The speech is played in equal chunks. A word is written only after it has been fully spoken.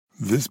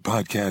This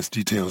podcast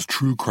details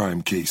true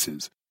crime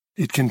cases.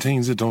 It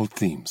contains adult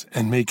themes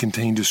and may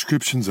contain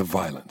descriptions of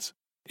violence.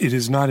 It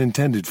is not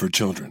intended for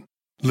children.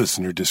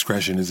 Listener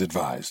discretion is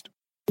advised.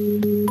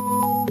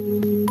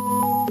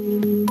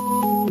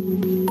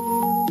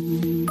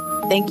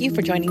 Thank you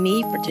for joining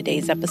me for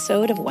today's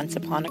episode of Once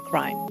Upon a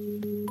Crime.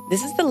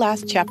 This is the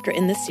last chapter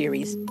in the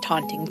series,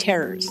 Taunting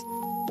Terrors,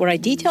 where I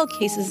detail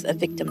cases of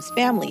victims'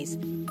 families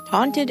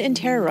taunted and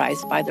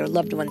terrorized by their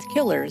loved ones'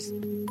 killers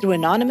through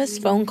anonymous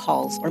phone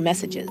calls or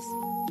messages.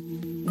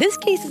 This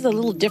case is a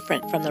little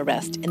different from the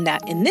rest in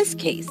that, in this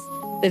case,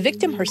 the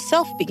victim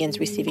herself begins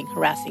receiving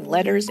harassing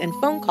letters and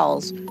phone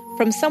calls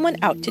from someone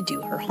out to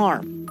do her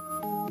harm.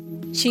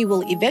 She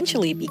will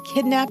eventually be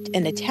kidnapped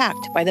and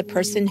attacked by the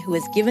person who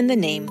is given the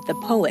name the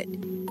Poet,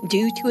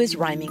 due to his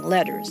rhyming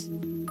letters.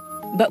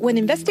 But when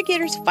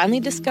investigators finally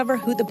discover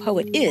who the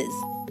Poet is,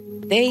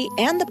 they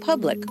and the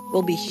public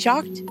will be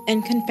shocked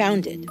and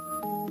confounded.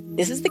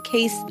 This is the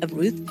case of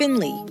Ruth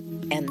Finley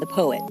and the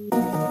Poet.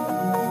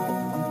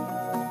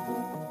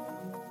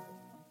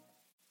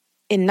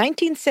 In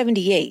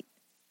 1978,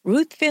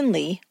 Ruth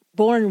Finley,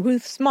 born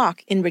Ruth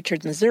Smock in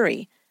Richards,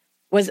 Missouri,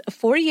 was a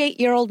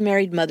 48-year-old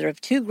married mother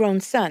of two grown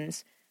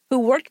sons who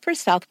worked for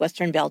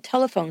Southwestern Bell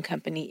Telephone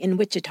Company in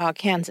Wichita,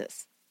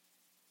 Kansas.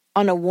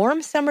 On a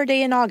warm summer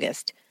day in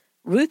August,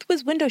 Ruth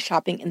was window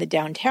shopping in the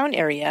downtown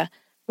area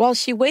while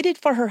she waited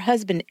for her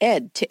husband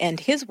Ed to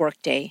end his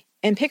workday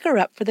and pick her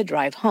up for the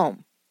drive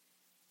home.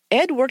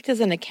 Ed worked as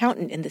an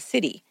accountant in the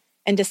city,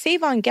 and to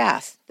save on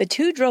gas, the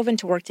two drove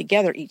into work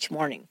together each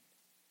morning.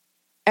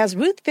 As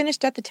Ruth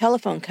finished at the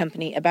telephone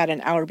company about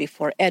an hour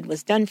before Ed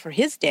was done for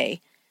his day,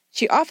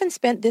 she often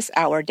spent this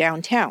hour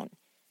downtown,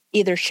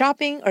 either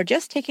shopping or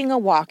just taking a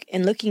walk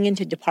and looking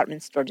into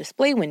department store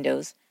display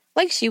windows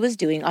like she was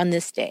doing on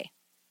this day.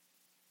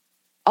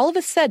 All of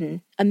a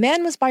sudden, a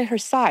man was by her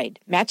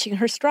side, matching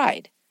her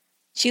stride.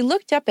 She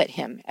looked up at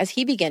him as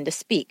he began to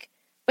speak,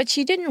 but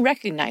she didn't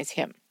recognize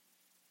him.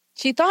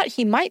 She thought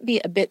he might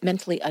be a bit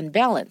mentally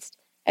unbalanced,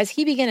 as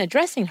he began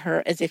addressing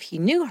her as if he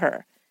knew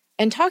her,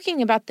 and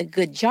talking about the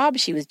good job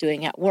she was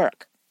doing at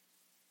work.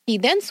 He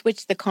then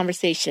switched the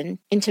conversation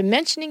into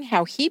mentioning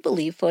how he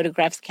believed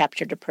photographs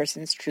captured a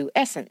person's true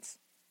essence.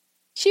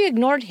 She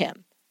ignored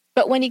him,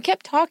 but when he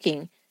kept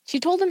talking, she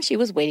told him she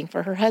was waiting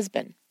for her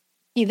husband.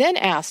 He then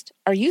asked,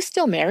 "Are you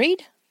still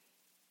married?"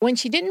 When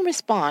she didn't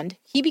respond,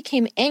 he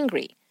became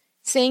angry,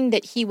 saying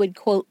that he would,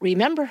 quote,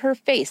 remember her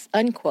face,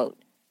 unquote,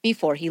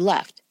 before he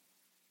left.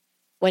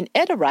 When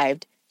Ed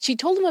arrived, she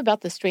told him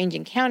about the strange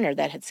encounter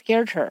that had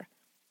scared her,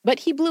 but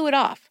he blew it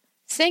off,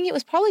 saying it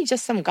was probably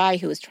just some guy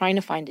who was trying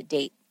to find a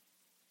date.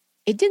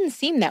 It didn't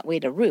seem that way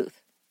to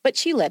Ruth, but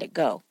she let it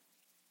go.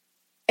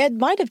 Ed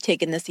might have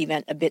taken this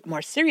event a bit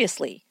more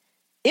seriously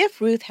if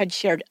Ruth had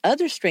shared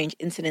other strange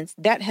incidents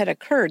that had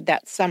occurred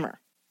that summer.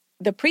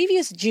 The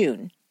previous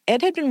June,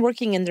 Ed had been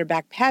working in their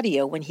back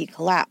patio when he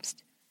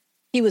collapsed.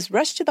 He was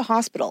rushed to the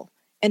hospital,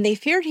 and they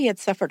feared he had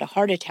suffered a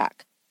heart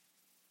attack.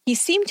 He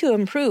seemed to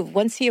improve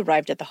once he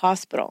arrived at the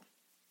hospital.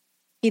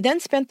 He then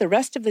spent the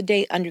rest of the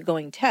day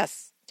undergoing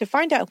tests to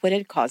find out what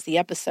had caused the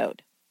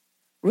episode.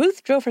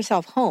 Ruth drove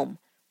herself home,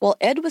 while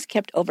Ed was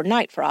kept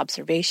overnight for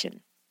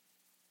observation.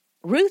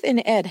 Ruth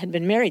and Ed had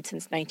been married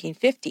since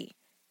 1950,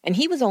 and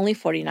he was only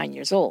 49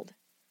 years old.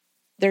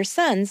 Their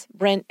sons,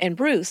 Brent and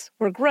Bruce,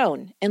 were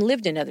grown and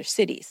lived in other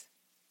cities.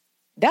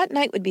 That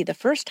night would be the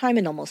first time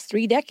in almost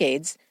 3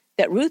 decades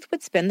that Ruth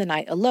would spend the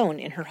night alone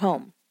in her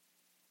home.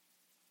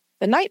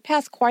 The night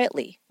passed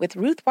quietly, with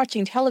Ruth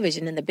watching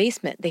television in the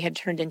basement they had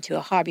turned into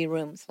a hobby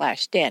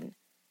room/den.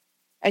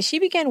 As she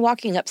began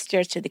walking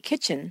upstairs to the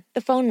kitchen, the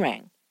phone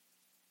rang.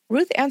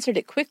 Ruth answered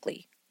it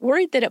quickly,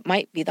 worried that it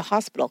might be the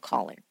hospital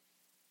calling.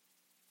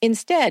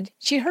 Instead,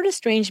 she heard a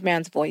strange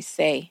man's voice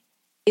say,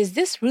 "Is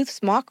this Ruth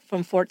Smock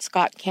from Fort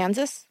Scott,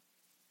 Kansas?"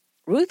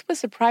 Ruth was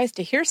surprised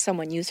to hear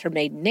someone use her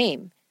maiden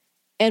name,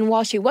 and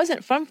while she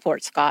wasn't from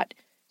Fort Scott,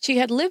 she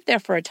had lived there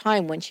for a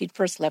time when she'd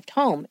first left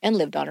home and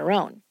lived on her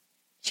own.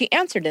 She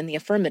answered in the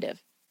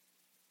affirmative.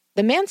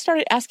 The man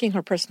started asking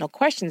her personal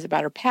questions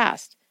about her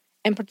past,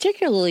 and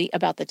particularly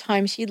about the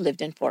time she'd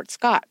lived in Fort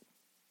Scott.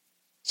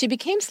 She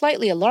became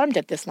slightly alarmed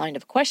at this line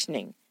of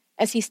questioning,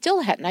 as he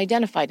still hadn't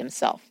identified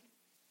himself.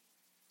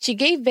 She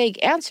gave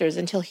vague answers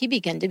until he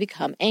began to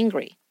become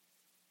angry.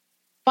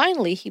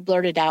 Finally, he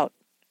blurted out,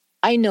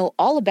 "I know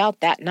all about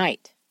that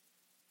night."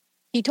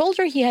 He told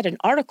her he had an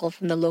article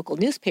from the local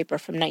newspaper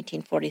from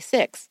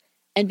 1946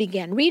 and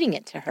began reading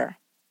it to her.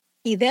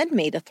 He then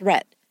made a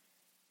threat.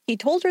 He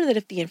told her that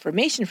if the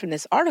information from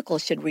this article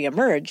should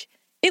reemerge,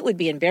 it would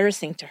be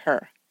embarrassing to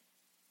her.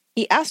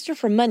 He asked her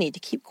for money to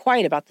keep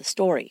quiet about the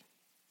story.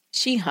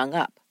 She hung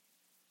up.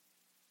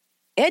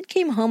 Ed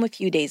came home a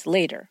few days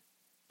later.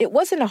 It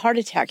wasn't a heart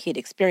attack he'd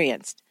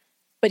experienced,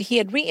 but he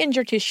had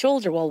re-injured his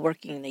shoulder while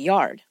working in the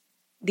yard.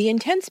 The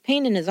intense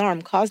pain in his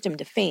arm caused him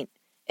to faint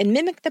and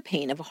mimic the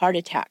pain of a heart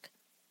attack.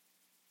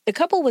 The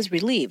couple was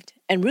relieved,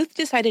 and Ruth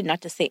decided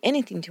not to say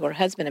anything to her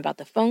husband about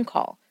the phone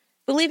call,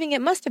 believing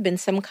it must have been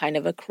some kind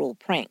of a cruel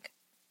prank.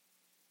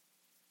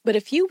 But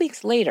a few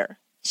weeks later,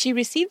 She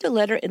received a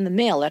letter in the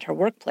mail at her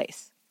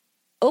workplace.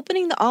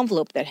 Opening the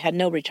envelope that had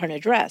no return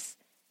address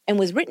and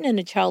was written in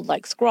a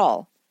childlike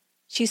scrawl,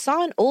 she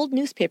saw an old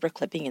newspaper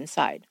clipping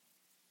inside.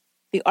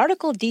 The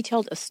article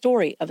detailed a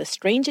story of a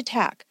strange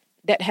attack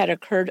that had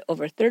occurred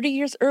over 30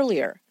 years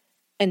earlier,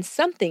 and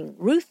something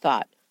Ruth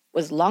thought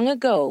was long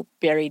ago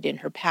buried in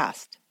her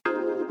past.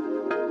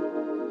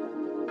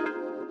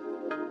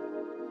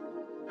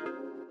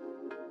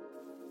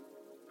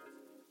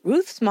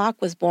 Ruth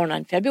Smock was born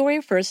on February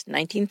 1,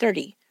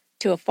 1930,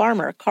 to a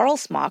farmer, Carl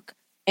Smock,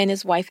 and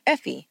his wife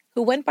Effie,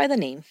 who went by the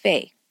name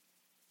Fay.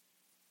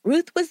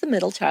 Ruth was the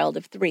middle child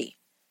of 3.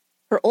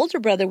 Her older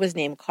brother was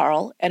named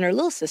Carl, and her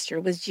little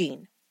sister was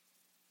Jean.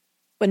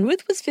 When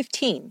Ruth was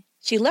 15,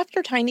 she left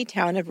her tiny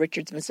town of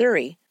Richards,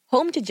 Missouri,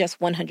 home to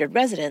just 100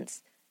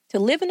 residents, to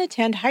live and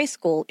attend high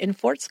school in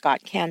Fort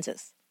Scott,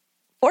 Kansas.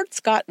 Fort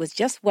Scott was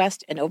just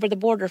west and over the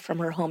border from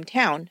her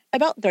hometown,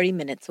 about 30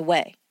 minutes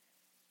away.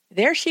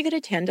 There she could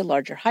attend a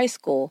larger high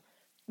school,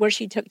 where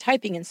she took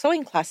typing and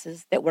sewing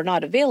classes that were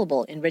not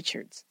available in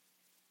Richards.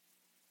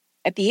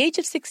 At the age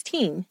of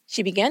 16,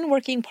 she began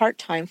working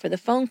part-time for the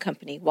phone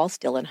company while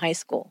still in high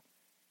school.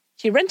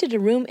 She rented a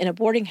room in a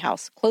boarding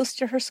house close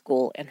to her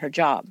school and her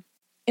job.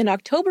 In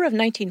October of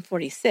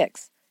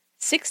 1946,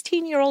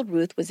 16-year-old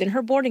Ruth was in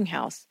her boarding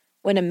house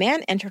when a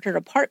man entered her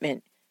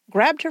apartment,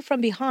 grabbed her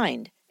from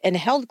behind, and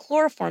held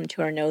chloroform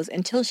to her nose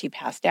until she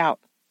passed out.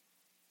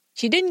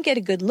 She didn't get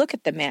a good look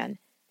at the man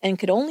and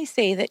could only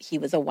say that he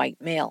was a white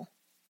male.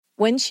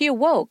 When she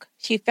awoke,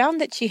 she found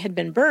that she had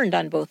been burned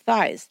on both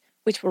thighs,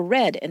 which were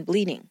red and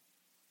bleeding.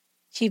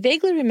 She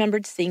vaguely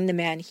remembered seeing the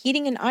man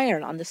heating an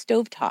iron on the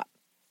stovetop.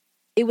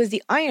 It was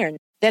the iron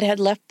that had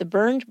left the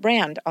burned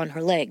brand on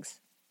her legs.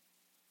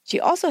 She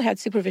also had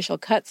superficial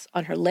cuts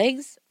on her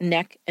legs,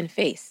 neck, and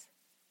face.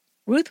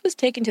 Ruth was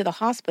taken to the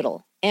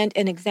hospital, and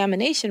an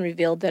examination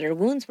revealed that her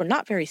wounds were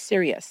not very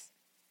serious.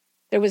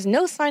 There was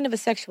no sign of a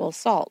sexual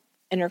assault,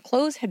 and her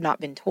clothes had not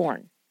been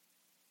torn.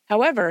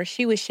 However,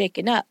 she was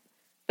shaken up,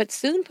 but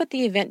soon put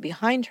the event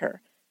behind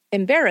her,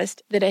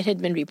 embarrassed that it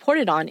had been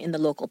reported on in the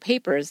local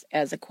papers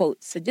as a,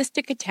 quote,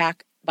 sadistic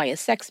attack by a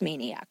sex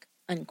maniac,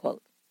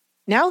 unquote.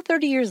 Now,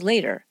 30 years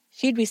later,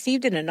 she'd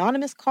received an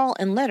anonymous call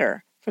and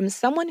letter from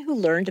someone who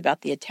learned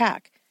about the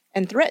attack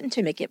and threatened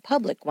to make it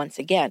public once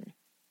again.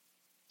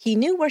 He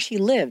knew where she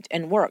lived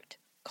and worked,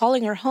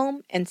 calling her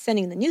home and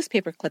sending the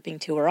newspaper clipping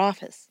to her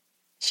office.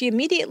 She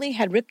immediately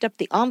had ripped up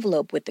the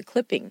envelope with the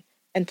clipping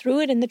and threw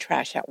it in the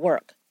trash at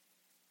work.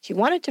 She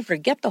wanted to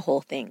forget the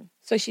whole thing,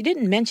 so she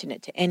didn't mention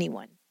it to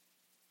anyone.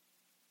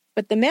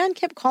 But the man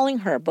kept calling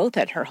her both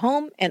at her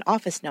home and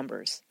office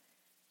numbers.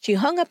 She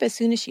hung up as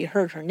soon as she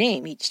heard her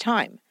name each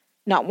time,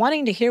 not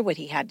wanting to hear what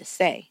he had to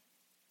say.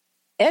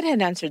 Ed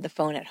had answered the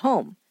phone at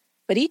home,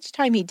 but each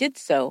time he did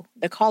so,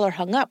 the caller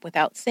hung up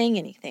without saying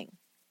anything.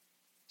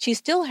 She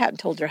still hadn't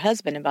told her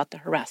husband about the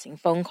harassing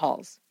phone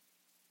calls.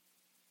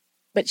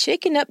 But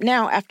shaken up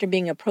now after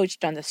being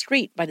approached on the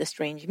street by the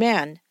strange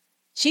man,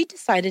 she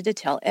decided to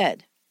tell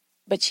Ed.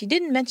 But she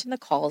didn't mention the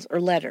calls or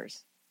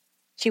letters.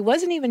 She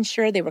wasn't even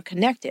sure they were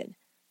connected,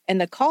 and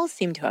the calls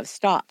seemed to have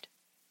stopped.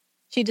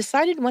 She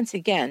decided once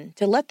again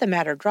to let the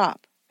matter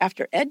drop,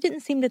 after Ed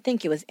didn't seem to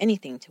think it was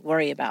anything to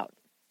worry about.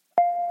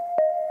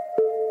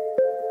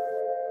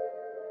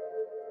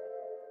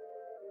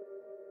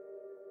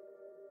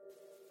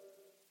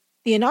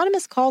 The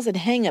anonymous calls and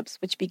hang-ups,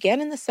 which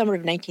began in the summer of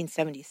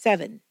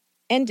 1977,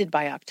 ended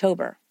by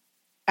October.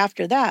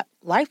 After that,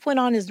 life went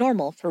on as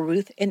normal for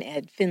Ruth and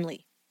Ed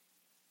Finley.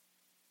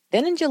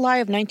 Then in July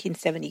of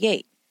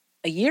 1978,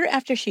 a year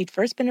after she'd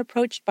first been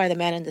approached by the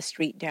man in the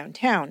street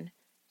downtown,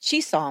 she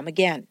saw him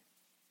again.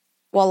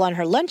 While on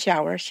her lunch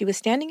hour, she was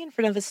standing in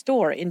front of a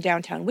store in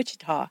downtown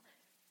Wichita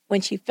when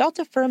she felt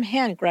a firm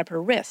hand grab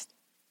her wrist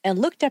and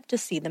looked up to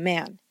see the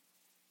man.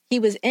 He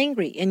was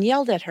angry and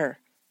yelled at her,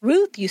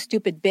 "Ruth, you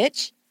stupid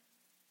bitch!"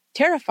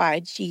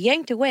 Terrified, she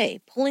yanked away,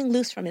 pulling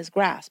loose from his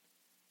grasp.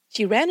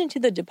 She ran into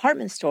the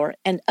department store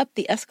and up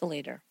the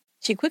escalator.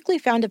 She quickly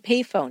found a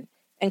payphone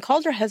and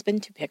called her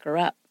husband to pick her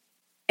up.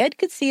 Ed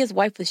could see his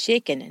wife was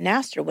shaken and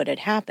asked her what had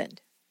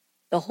happened.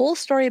 The whole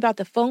story about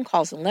the phone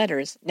calls and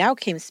letters now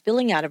came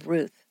spilling out of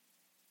Ruth.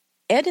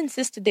 Ed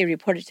insisted they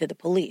report it to the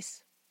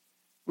police.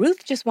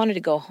 Ruth just wanted to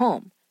go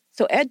home,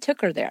 so Ed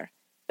took her there,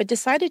 but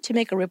decided to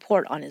make a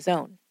report on his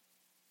own.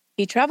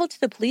 He traveled to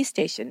the police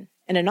station,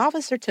 and an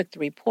officer took the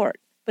report,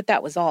 but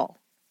that was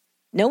all.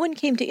 No one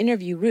came to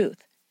interview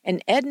Ruth,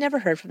 and Ed never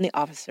heard from the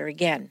officer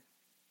again.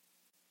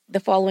 The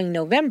following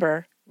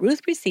November,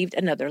 Ruth received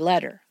another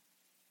letter.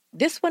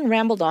 This one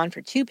rambled on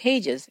for 2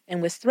 pages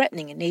and was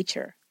threatening in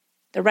nature.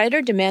 The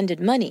writer demanded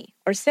money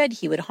or said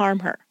he would harm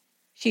her.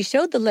 She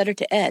showed the letter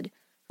to Ed,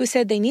 who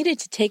said they needed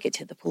to take it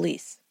to the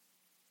police.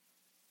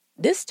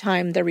 This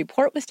time, the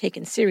report was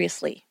taken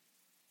seriously.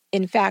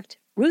 In fact,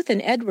 Ruth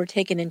and Ed were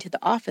taken into the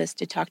office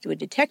to talk to a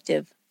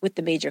detective with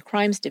the Major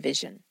Crimes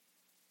Division.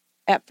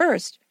 At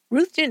first,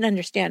 Ruth didn't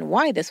understand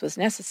why this was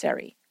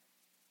necessary,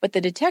 but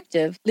the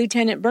detective,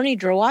 Lieutenant Bernie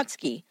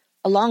Drowatsky,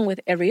 along with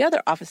every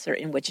other officer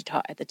in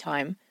Wichita at the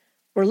time,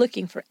 were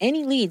looking for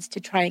any leads to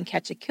try and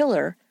catch a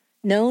killer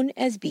known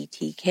as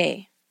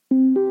BTK.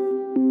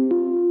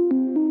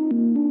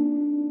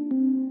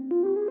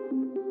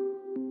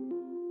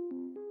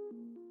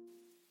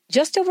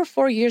 Just over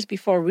 4 years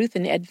before Ruth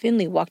and Ed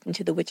Finley walked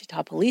into the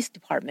Wichita Police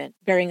Department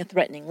bearing a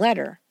threatening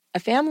letter, a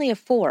family of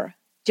 4,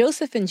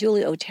 Joseph and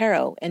Julie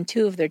Otero and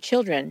 2 of their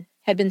children,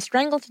 had been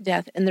strangled to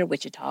death in their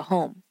Wichita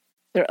home.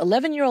 Their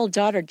 11-year-old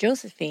daughter,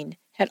 Josephine,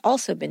 had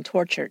also been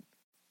tortured.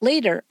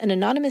 Later, an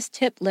anonymous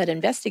tip led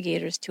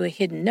investigators to a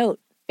hidden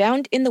note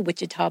found in the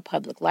Wichita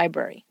Public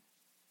Library.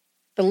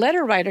 The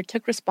letter writer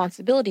took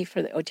responsibility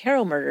for the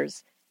Otero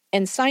murders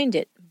and signed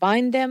it,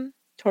 "Bind them,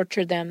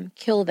 torture them,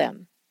 kill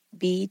them,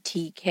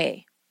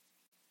 BTK."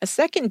 A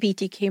second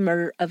BTK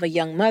murder of a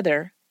young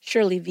mother,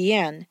 Shirley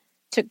Vian,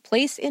 took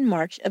place in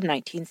March of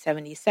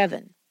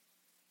 1977.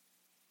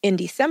 In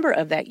December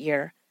of that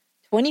year,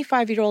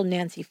 25-year-old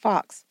Nancy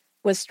Fox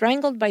was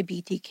strangled by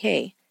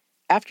BTK,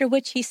 after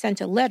which he sent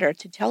a letter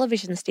to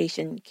television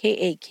station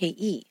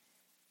KAKE,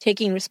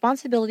 taking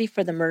responsibility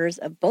for the murders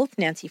of both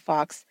Nancy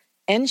Fox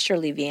and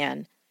Shirley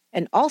Vian,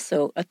 and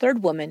also a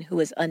third woman who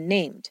was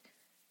unnamed,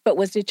 but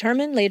was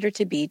determined later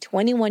to be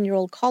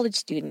 21-year-old college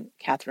student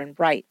Catherine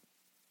Bright.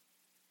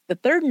 The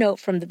third note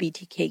from the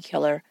BTK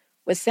killer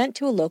was sent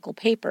to a local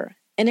paper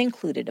and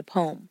included a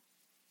poem.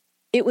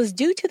 It was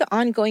due to the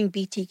ongoing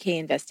BTK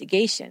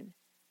investigation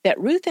that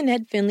Ruth and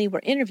Ed Finley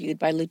were interviewed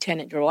by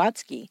Lieutenant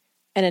Drowatsky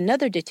and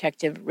another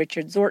detective,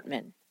 Richard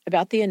Zortman,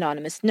 about the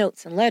anonymous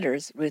notes and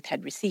letters Ruth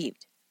had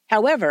received.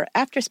 However,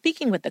 after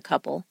speaking with the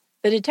couple,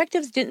 the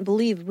detectives didn't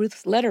believe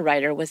Ruth's letter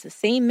writer was the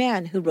same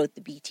man who wrote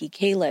the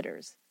BTK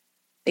letters.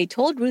 They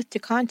told Ruth to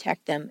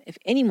contact them if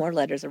any more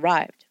letters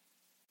arrived.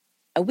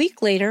 A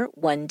week later,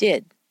 one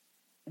did.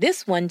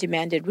 This one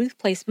demanded Ruth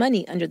place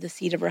money under the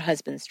seat of her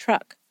husband's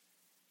truck.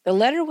 The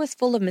letter was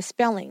full of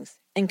misspellings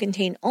and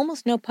contained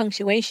almost no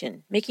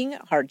punctuation, making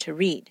it hard to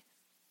read.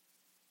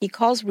 He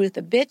calls Ruth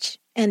a bitch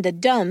and a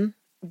dumb,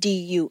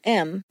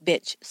 D-U-M,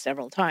 bitch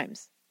several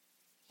times.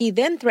 He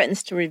then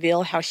threatens to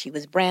reveal how she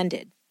was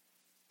branded.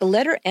 The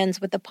letter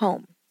ends with a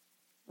poem.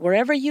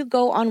 "Wherever you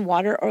go on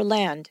water or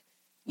land,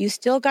 you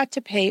still got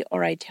to pay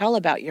or I tell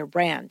about your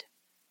brand.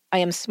 I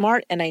am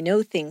smart and I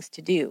know things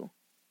to do.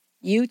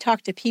 You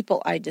talk to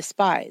people I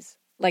despise,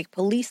 like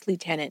police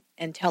lieutenant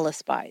and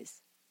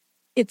telespies."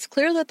 It's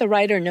clear that the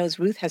writer knows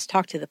Ruth has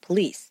talked to the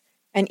police,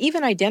 and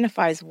even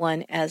identifies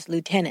one as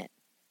lieutenant.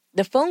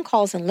 The phone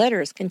calls and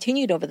letters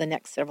continued over the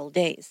next several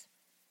days.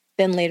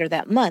 Then later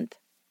that month,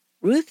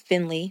 Ruth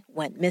Finley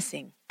went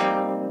missing.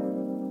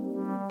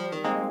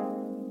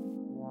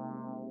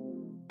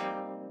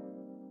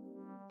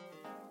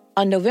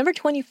 On November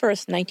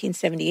 21st,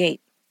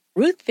 1978,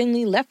 Ruth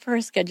Finley left for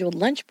her scheduled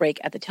lunch break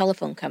at the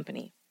telephone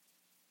company.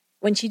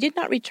 When she did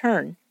not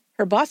return,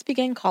 her boss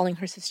began calling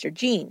her sister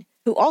Jean,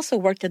 who also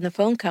worked in the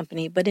phone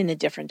company but in a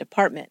different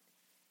department.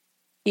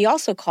 He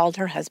also called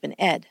her husband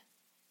Ed.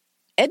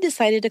 Ed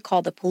decided to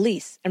call the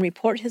police and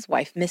report his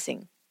wife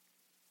missing.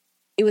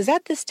 It was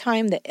at this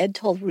time that Ed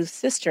told Ruth's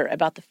sister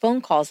about the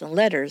phone calls and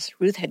letters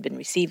Ruth had been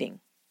receiving.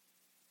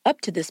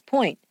 Up to this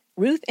point,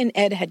 Ruth and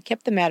Ed had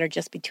kept the matter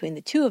just between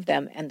the two of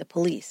them and the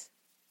police.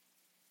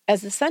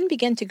 As the sun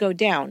began to go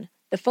down,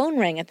 the phone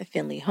rang at the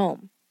Finley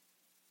home.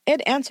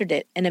 Ed answered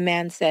it, and a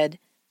man said,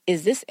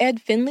 "Is this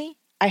Ed Finley?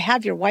 I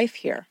have your wife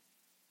here."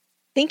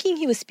 Thinking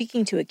he was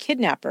speaking to a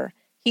kidnapper,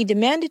 he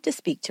demanded to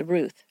speak to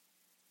Ruth.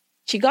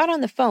 She got on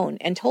the phone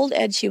and told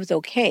Ed she was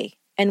okay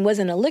and was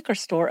in a liquor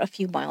store a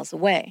few miles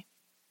away.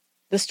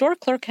 The store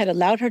clerk had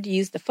allowed her to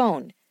use the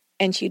phone,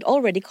 and she'd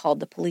already called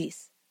the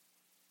police.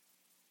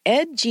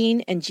 Ed,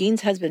 Jean, and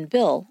Jean's husband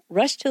Bill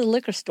rushed to the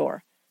liquor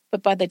store,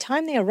 but by the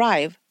time they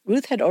arrived,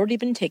 Ruth had already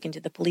been taken to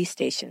the police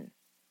station.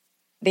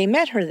 They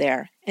met her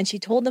there, and she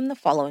told them the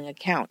following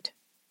account.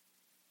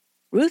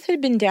 Ruth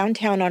had been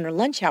downtown on her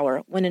lunch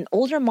hour when an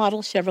older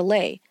model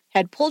Chevrolet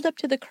had pulled up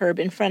to the curb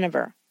in front of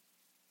her.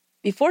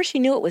 Before she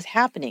knew what was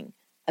happening,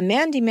 a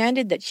man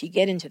demanded that she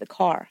get into the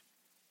car.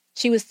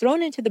 She was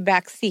thrown into the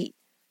back seat,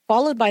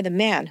 followed by the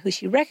man who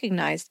she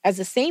recognized as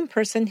the same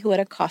person who had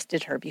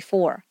accosted her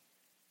before.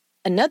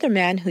 Another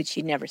man who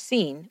she'd never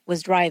seen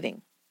was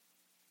driving.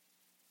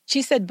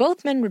 She said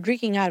both men were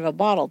drinking out of a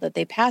bottle that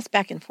they passed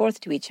back and forth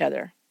to each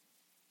other.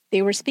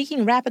 They were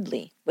speaking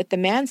rapidly, with the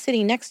man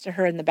sitting next to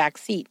her in the back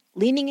seat,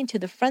 leaning into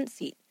the front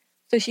seat,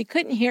 so she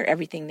couldn't hear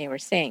everything they were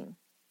saying.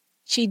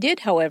 She did,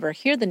 however,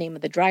 hear the name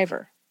of the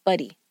driver,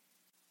 Buddy.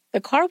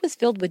 The car was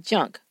filled with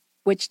junk,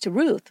 which to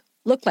Ruth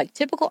looked like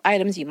typical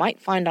items you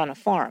might find on a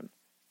farm,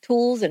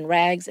 tools and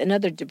rags and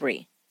other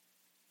debris.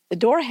 The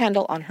door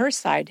handle on her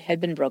side had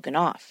been broken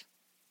off.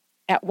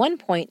 At one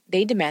point,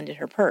 they demanded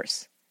her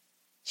purse.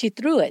 She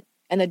threw it,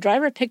 and the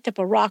driver picked up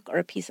a rock or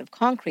a piece of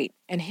concrete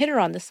and hit her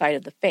on the side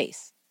of the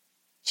face.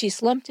 She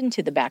slumped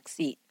into the back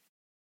seat.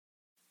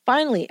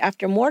 Finally,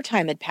 after more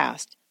time had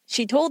passed,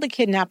 she told the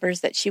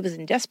kidnappers that she was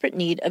in desperate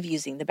need of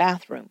using the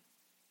bathroom.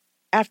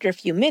 After a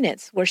few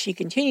minutes, where she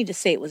continued to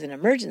say it was an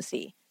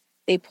emergency,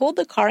 they pulled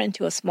the car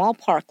into a small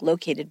park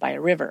located by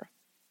a river.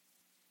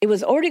 It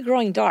was already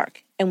growing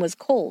dark and was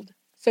cold,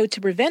 So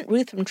to prevent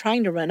Ruth from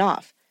trying to run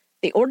off,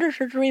 they ordered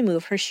her to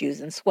remove her shoes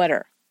and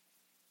sweater.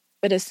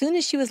 But as soon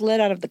as she was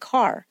let out of the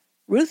car,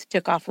 Ruth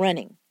took off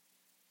running.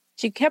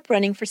 She kept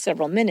running for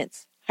several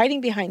minutes, hiding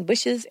behind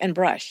bushes and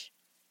brush.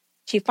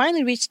 She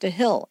finally reached a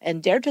hill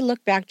and dared to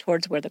look back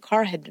towards where the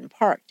car had been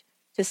parked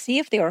to see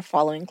if they were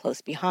following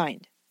close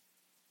behind.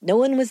 No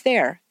one was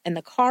there, and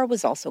the car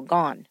was also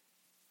gone.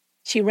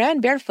 She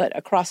ran barefoot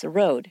across a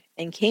road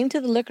and came to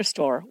the liquor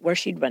store where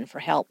she'd run for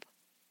help.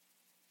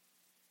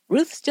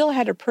 Ruth still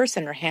had her purse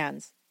in her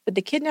hands, but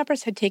the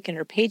kidnappers had taken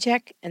her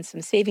paycheck and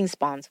some savings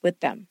bonds with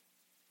them.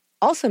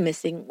 Also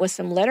missing was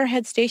some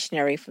letterhead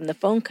stationery from the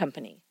phone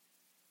company.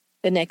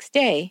 The next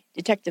day,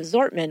 Detective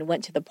Zortman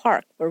went to the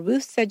park where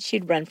Ruth said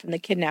she'd run from the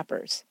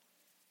kidnappers.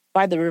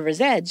 By the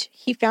river's edge,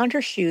 he found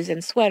her shoes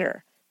and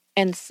sweater,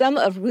 and some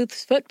of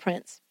Ruth's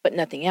footprints, but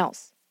nothing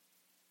else.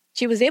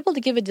 She was able to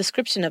give a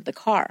description of the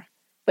car,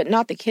 but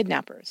not the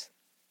kidnappers.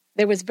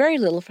 There was very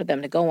little for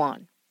them to go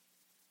on.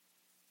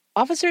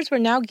 Officers were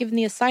now given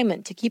the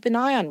assignment to keep an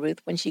eye on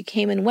Ruth when she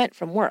came and went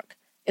from work,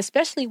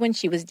 especially when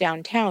she was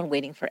downtown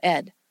waiting for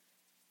Ed.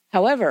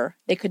 However,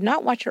 they could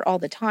not watch her all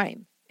the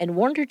time, and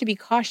warned her to be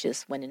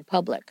cautious when in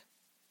public.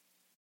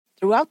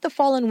 Throughout the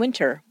fall and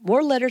winter,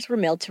 more letters were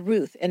mailed to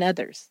Ruth and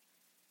others.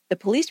 The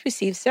police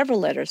received several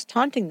letters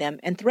taunting them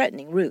and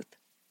threatening Ruth.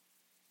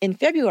 In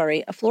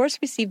February, a florist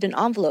received an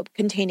envelope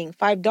containing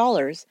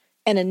 $5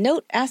 and a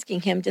note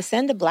asking him to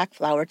send a black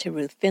flower to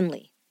Ruth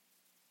Finley.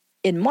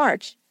 In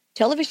March,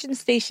 television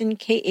station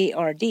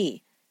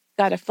KARD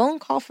got a phone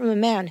call from a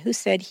man who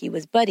said he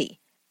was Buddy,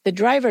 the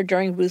driver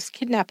during Ruth's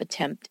kidnap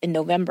attempt in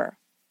November.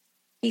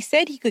 He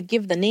said he could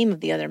give the name of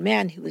the other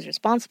man who was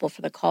responsible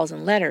for the calls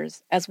and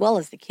letters, as well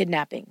as the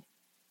kidnapping.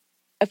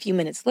 A few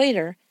minutes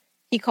later,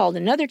 he called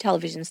another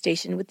television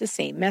station with the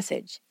same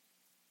message.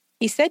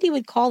 He said he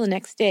would call the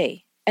next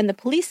day, and the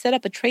police set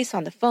up a trace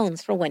on the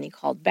phones for when he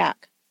called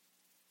back.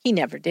 He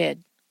never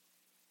did.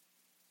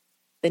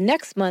 The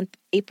next month,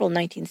 April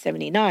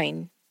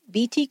 1979,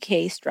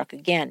 BTK struck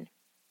again.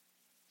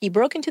 He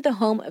broke into the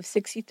home of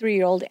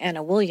 63-year-old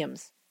Anna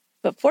Williams,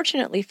 but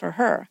fortunately for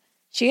her,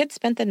 she had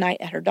spent the night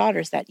at her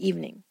daughter's that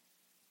evening.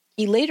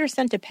 He later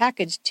sent a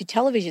package to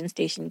television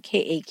station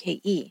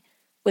KAKE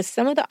with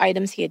some of the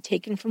items he had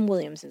taken from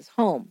Williams's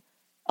home,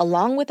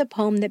 along with a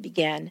poem that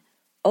began,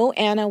 "Oh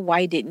Anna,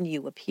 why didn't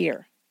you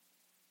appear?"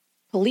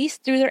 Police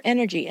threw their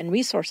energy and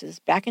resources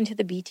back into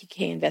the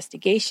BTK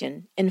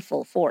investigation in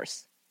full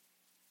force.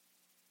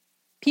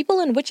 People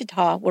in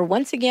Wichita were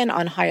once again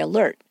on high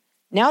alert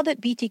now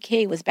that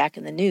BTK was back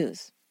in the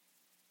news.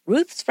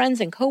 Ruth's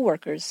friends and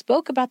co-workers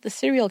spoke about the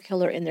serial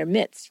killer in their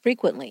midst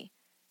frequently,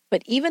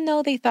 but even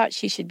though they thought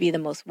she should be the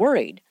most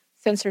worried,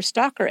 since her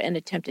stalker and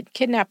attempted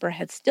kidnapper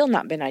had still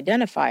not been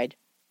identified,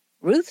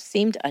 Ruth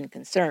seemed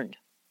unconcerned.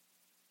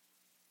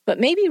 But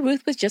maybe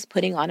Ruth was just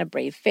putting on a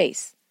brave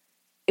face.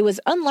 It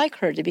was unlike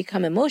her to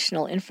become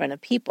emotional in front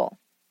of people.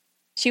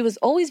 She was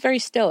always very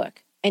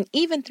stoic, and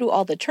even through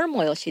all the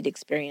turmoil she'd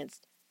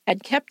experienced,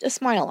 had kept a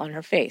smile on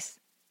her face.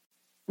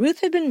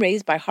 Ruth had been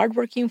raised by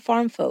hardworking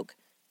farm folk,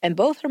 and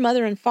both her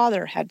mother and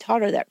father had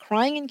taught her that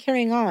crying and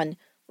carrying on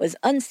was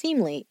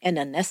unseemly and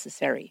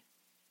unnecessary.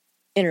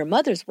 In her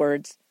mother's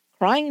words,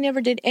 crying never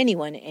did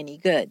anyone any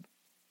good.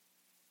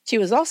 She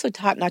was also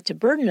taught not to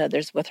burden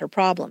others with her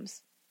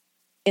problems.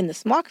 In the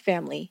Smock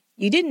family,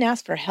 you didn't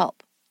ask for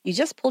help. You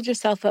just pulled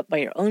yourself up by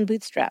your own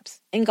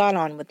bootstraps and got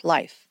on with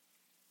life.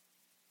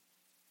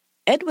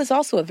 Ed was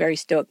also a very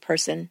stoic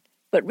person,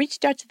 but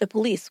reached out to the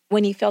police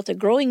when he felt a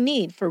growing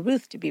need for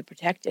Ruth to be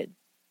protected.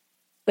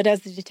 But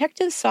as the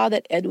detectives saw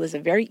that Ed was a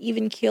very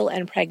even-keel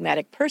and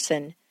pragmatic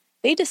person,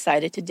 they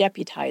decided to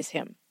deputize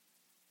him.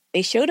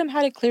 They showed him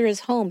how to clear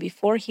his home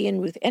before he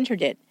and Ruth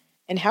entered it,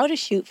 and how to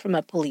shoot from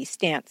a police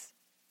stance.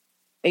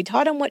 They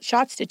taught him what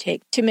shots to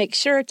take to make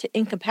sure to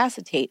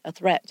incapacitate a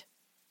threat.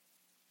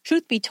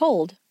 Truth be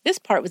told, this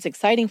part was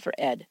exciting for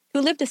Ed,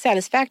 who lived a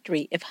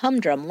satisfactory if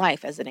humdrum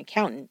life as an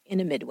accountant in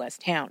a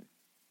Midwest town.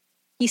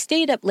 He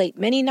stayed up late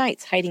many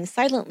nights hiding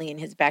silently in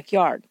his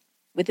backyard,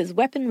 with his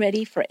weapon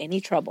ready for any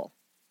trouble.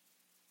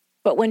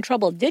 But when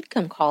trouble did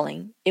come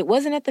calling, it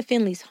wasn't at the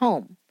Finleys'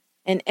 home,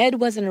 and Ed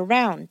wasn't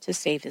around to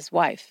save his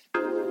wife.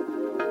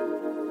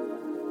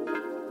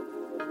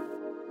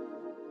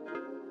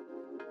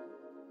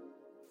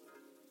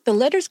 The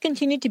letters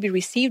continued to be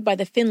received by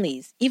the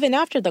Finleys even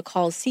after the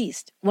calls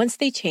ceased, once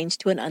they changed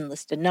to an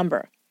unlisted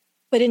number.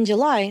 But in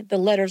July, the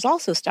letters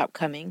also stopped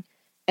coming,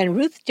 and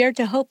Ruth dared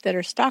to hope that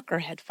her stalker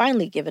had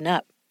finally given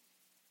up.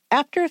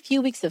 After a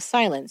few weeks of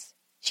silence,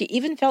 she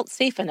even felt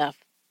safe enough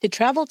to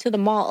travel to the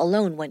mall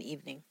alone one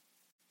evening.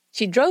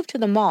 She drove to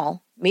the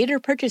mall, made her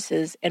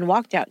purchases, and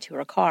walked out to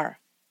her car.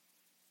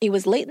 It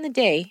was late in the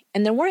day,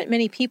 and there weren't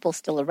many people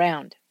still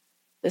around.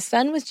 The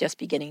sun was just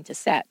beginning to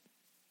set.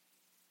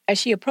 As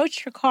she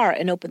approached her car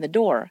and opened the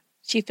door,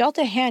 she felt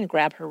a hand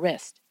grab her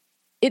wrist.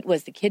 It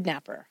was the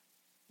kidnapper.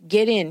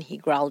 "Get in," he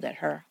growled at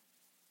her.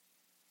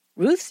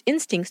 Ruth's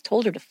instincts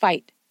told her to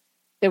fight.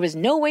 There was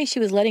no way she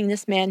was letting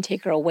this man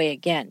take her away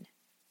again.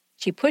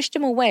 She pushed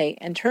him away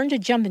and turned to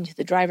jump into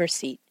the driver's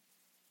seat.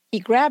 He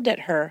grabbed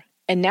at her,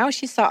 and now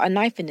she saw a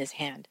knife in his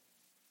hand.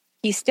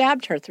 He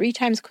stabbed her 3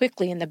 times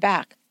quickly in the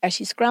back as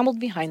she scrambled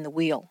behind the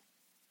wheel.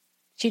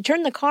 She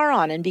turned the car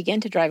on and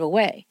began to drive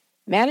away,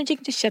 managing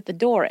to shut the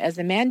door as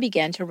the man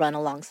began to run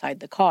alongside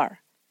the car.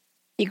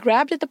 He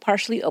grabbed at the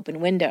partially open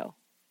window.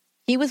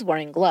 He was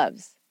wearing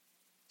gloves.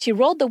 She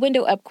rolled the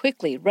window up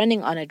quickly,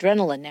 running on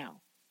adrenaline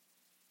now.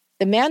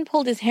 The man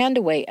pulled his hand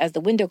away as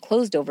the window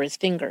closed over his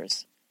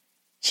fingers.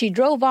 She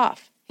drove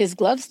off, his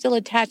gloves still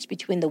attached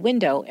between the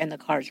window and the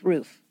car's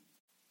roof.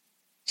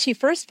 She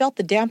first felt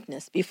the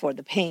dampness before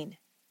the pain.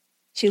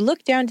 She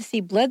looked down to see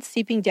blood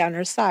seeping down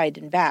her side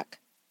and back.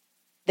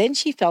 Then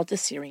she felt a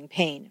searing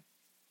pain.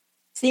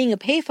 Seeing a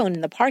payphone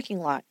in the parking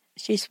lot,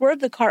 she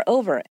swerved the car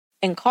over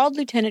and called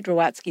Lieutenant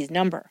Drowatsky's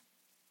number.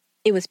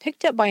 It was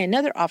picked up by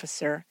another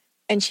officer,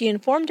 and she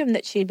informed him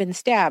that she had been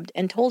stabbed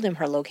and told him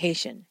her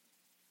location.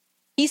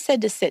 He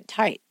said to sit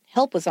tight.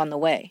 Help was on the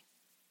way.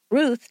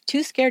 Ruth,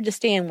 too scared to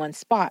stay in one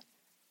spot,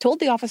 told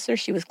the officer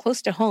she was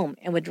close to home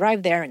and would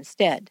drive there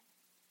instead.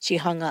 She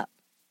hung up.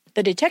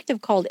 The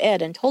detective called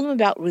Ed and told him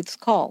about Ruth's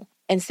call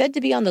and said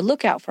to be on the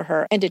lookout for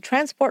her and to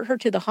transport her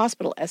to the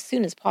hospital as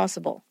soon as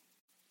possible.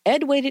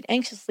 Ed waited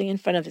anxiously in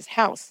front of his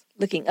house,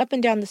 looking up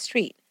and down the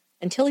street,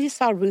 until he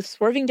saw Ruth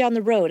swerving down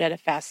the road at a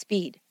fast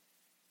speed.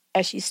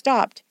 As she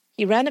stopped,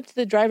 he ran up to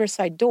the driver's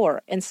side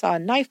door and saw a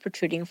knife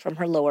protruding from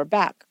her lower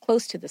back,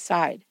 close to the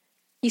side.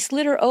 He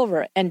slid her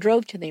over and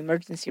drove to the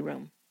emergency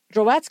room.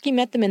 Drowatsky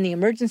met them in the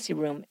emergency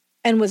room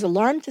and was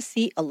alarmed to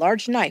see a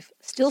large knife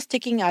still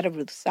sticking out of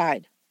Ruth's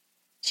side.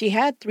 She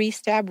had 3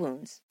 stab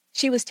wounds.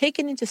 She was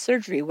taken into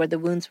surgery where the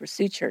wounds were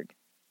sutured.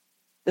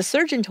 The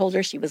surgeon told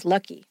her she was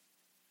lucky.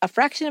 A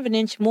fraction of an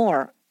inch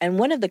more, and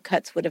one of the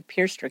cuts would have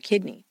pierced her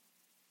kidney.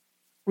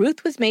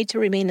 Ruth was made to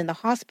remain in the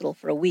hospital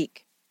for a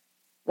week.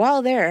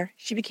 While there,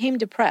 she became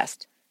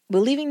depressed,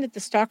 believing that the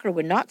stalker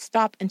would not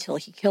stop until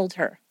he killed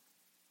her.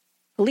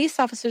 Police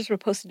officers were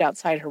posted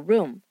outside her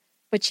room,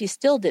 but she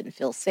still didn't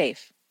feel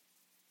safe.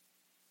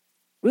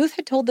 Ruth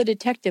had told the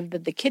detective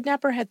that the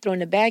kidnapper had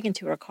thrown a bag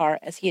into her car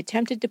as he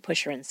attempted to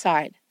push her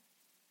inside.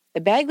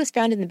 The bag was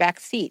found in the back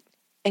seat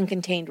and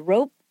contained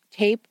rope,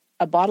 tape,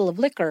 a bottle of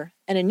liquor,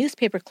 and a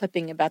newspaper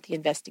clipping about the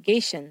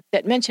investigation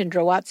that mentioned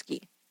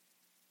Drowatsky.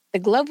 The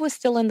glove was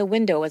still in the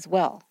window as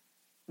well.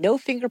 No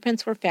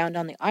fingerprints were found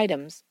on the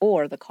items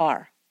or the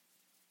car.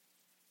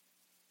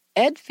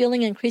 Ed,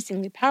 feeling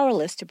increasingly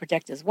powerless to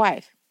protect his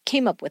wife,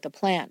 came up with a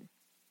plan.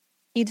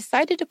 He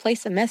decided to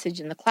place a message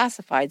in the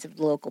classifieds of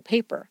the local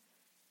paper,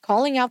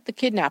 calling out the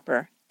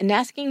kidnapper and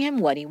asking him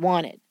what he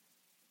wanted.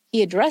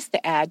 He addressed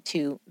the ad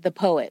to the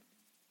poet.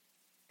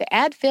 The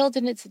ad failed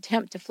in its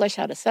attempt to flesh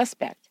out a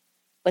suspect,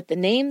 but the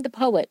name the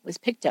poet was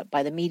picked up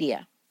by the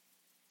media.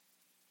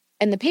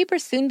 And the paper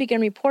soon began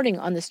reporting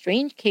on the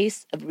strange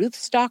case of Ruth's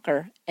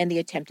stalker and the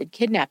attempted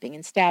kidnapping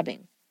and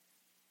stabbing.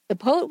 The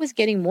poet was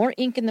getting more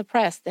ink in the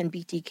press than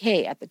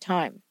BTK at the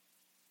time.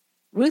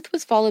 Ruth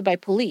was followed by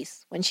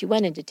police when she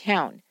went into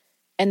town,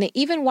 and they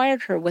even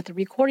wired her with a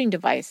recording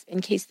device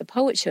in case the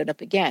poet showed up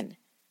again,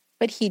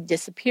 but he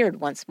disappeared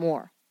once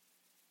more.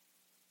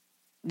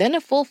 Then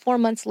a full 4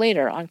 months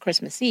later, on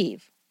Christmas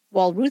Eve,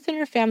 while Ruth and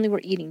her family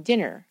were eating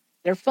dinner,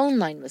 their phone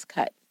line was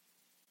cut.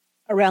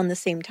 Around the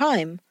same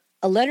time,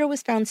 a letter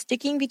was found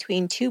sticking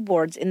between 2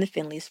 boards in the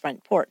Finley's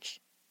front porch.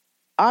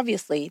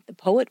 Obviously, the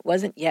poet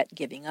wasn't yet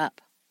giving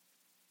up.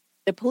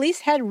 The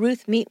police had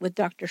Ruth meet with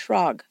Dr.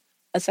 Schrag,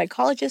 a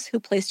psychologist who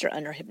placed her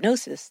under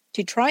hypnosis,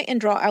 to try and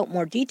draw out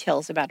more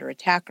details about her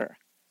attacker.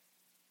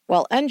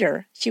 While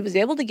under, she was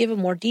able to give a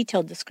more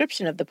detailed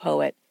description of the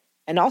poet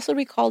and also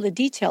recalled a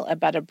detail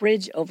about a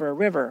bridge over a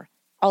river,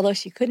 although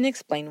she couldn't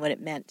explain what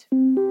it meant.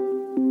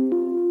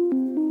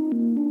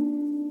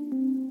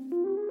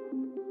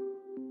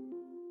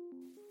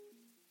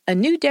 A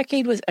new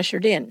decade was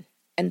ushered in,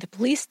 and the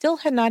police still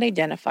had not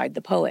identified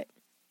the poet.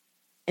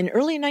 In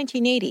early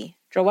 1980,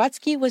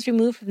 Drowatsky was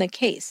removed from the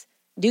case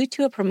due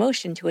to a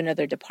promotion to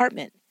another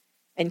department,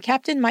 and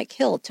Captain Mike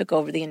Hill took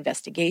over the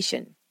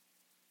investigation.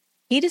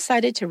 He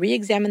decided to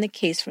re-examine the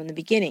case from the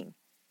beginning,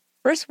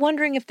 first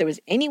wondering if there was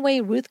any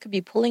way Ruth could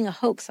be pulling a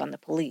hoax on the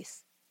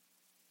police.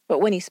 But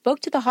when he spoke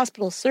to the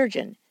hospital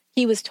surgeon,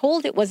 he was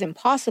told it was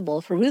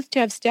impossible for Ruth to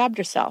have stabbed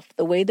herself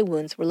the way the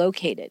wounds were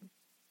located.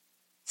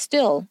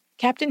 Still,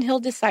 Captain Hill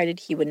decided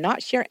he would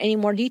not share any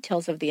more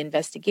details of the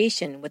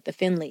investigation with the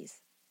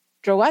Finleys.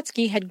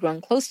 Drowatsky had grown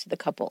close to the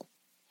couple,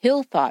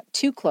 Hill thought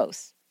too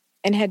close,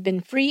 and had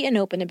been free and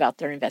open about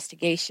their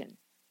investigation.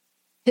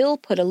 Hill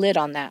put a lid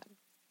on that.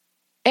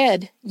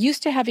 Ed,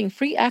 used to having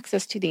free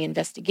access to the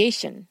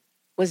investigation,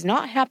 was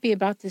not happy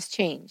about this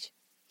change.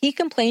 He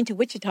complained to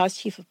Wichita's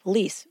chief of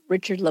police,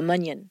 Richard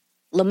LeMunyon.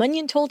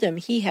 LeMunyon told him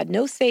he had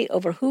no say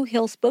over who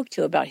Hill spoke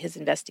to about his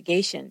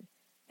investigation,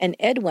 and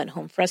Ed went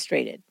home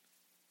frustrated.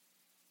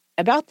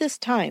 About this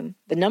time,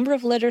 the number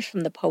of letters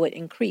from the poet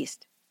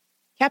increased.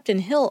 Captain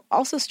Hill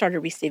also started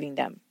receiving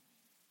them.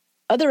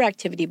 Other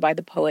activity by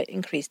the poet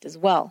increased as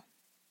well.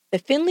 The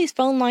Finley's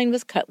phone line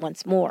was cut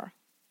once more.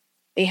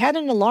 They had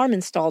an alarm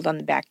installed on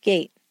the back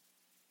gate.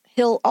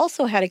 Hill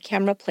also had a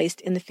camera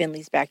placed in the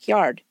Finley's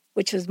backyard,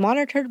 which was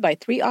monitored by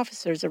 3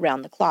 officers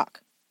around the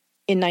clock.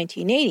 In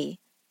 1980,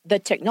 the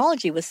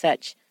technology was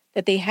such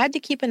that they had to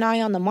keep an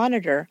eye on the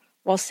monitor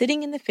while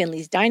sitting in the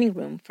Finleys' dining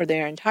room for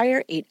their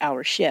entire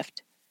 8-hour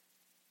shift.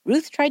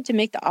 Ruth tried to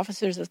make the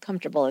officers as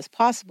comfortable as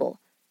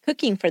possible,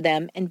 cooking for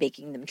them and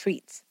baking them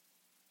treats.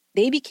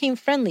 They became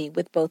friendly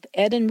with both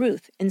Ed and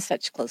Ruth in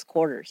such close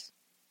quarters.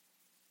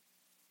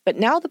 But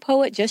now the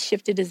poet just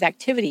shifted his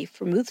activity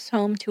from Ruth's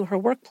home to her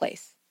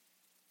workplace.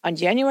 On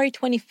January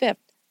 25th,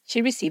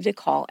 she received a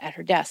call at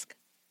her desk.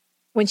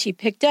 When she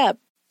picked up,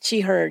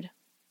 she heard,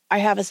 "I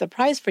have a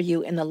surprise for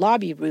you in the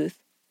lobby, Ruth."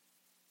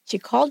 She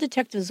called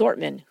Detective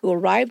Zortman, who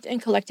arrived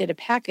and collected a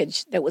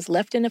package that was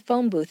left in a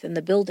phone booth in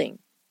the building.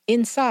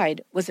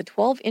 Inside was a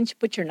 12-inch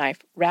butcher knife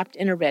wrapped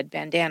in a red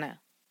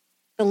bandana.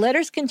 The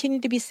letters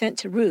continued to be sent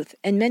to Ruth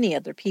and many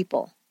other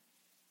people.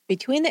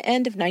 Between the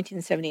end of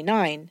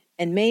 1979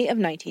 and May of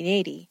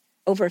 1980,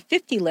 over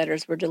 50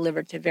 letters were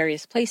delivered to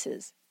various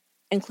places,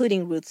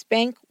 including Ruth's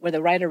bank, where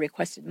the writer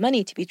requested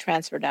money to be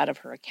transferred out of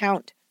her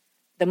account.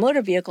 The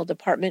motor vehicle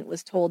department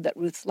was told that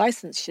Ruth's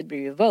license should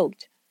be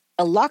revoked.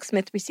 A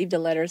locksmith received a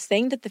letter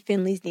saying that the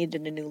Finleys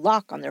needed a new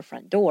lock on their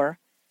front door.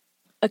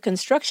 A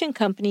construction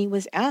company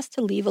was asked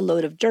to leave a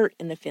load of dirt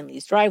in the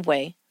Finleys'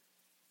 driveway.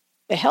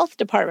 The health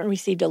department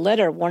received a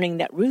letter warning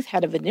that Ruth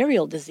had a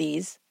venereal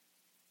disease,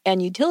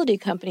 and utility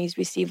companies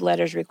received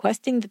letters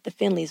requesting that the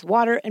Finleys'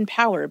 water and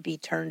power be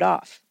turned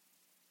off.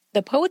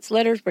 The poet's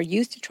letters were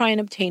used to try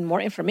and obtain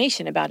more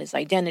information about his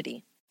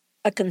identity.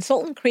 A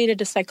consultant created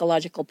a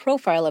psychological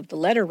profile of the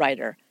letter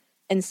writer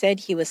and said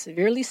he was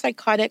severely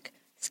psychotic,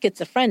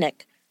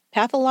 schizophrenic,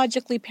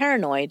 pathologically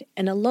paranoid,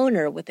 and a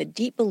loner with a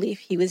deep belief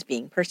he was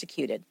being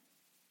persecuted.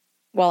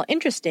 While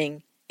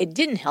interesting, it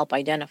didn't help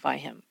identify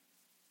him.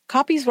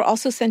 Copies were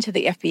also sent to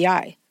the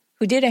FBI,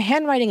 who did a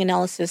handwriting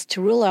analysis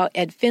to rule out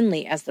Ed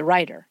Finley as the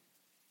writer.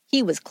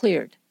 He was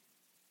cleared.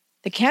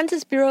 The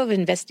Kansas Bureau of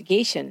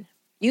Investigation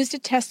used a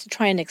test to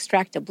try and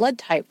extract a blood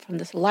type from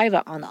the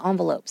saliva on the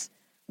envelopes,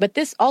 but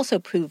this also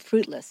proved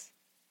fruitless.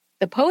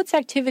 The poet's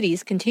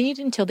activities continued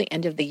until the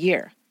end of the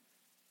year.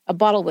 A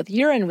bottle with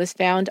urine was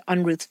found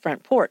on Ruth's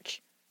front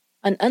porch.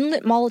 An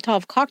unlit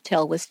Molotov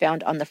cocktail was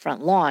found on the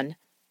front lawn,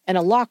 and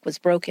a lock was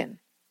broken.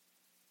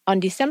 On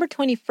December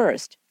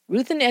 21st,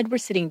 Ruth and Ed were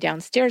sitting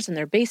downstairs in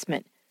their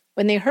basement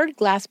when they heard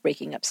glass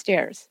breaking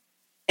upstairs.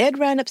 Ed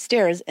ran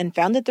upstairs and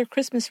found that their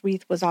Christmas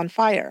wreath was on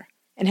fire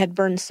and had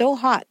burned so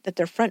hot that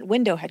their front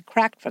window had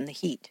cracked from the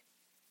heat.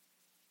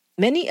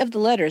 Many of the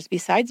letters,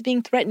 besides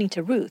being threatening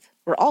to Ruth,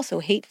 were also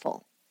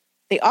hateful.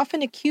 They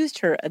often accused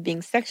her of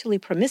being sexually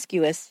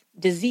promiscuous,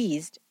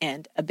 diseased,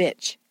 and a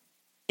bitch.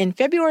 In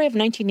February of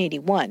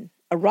 1981,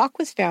 a rock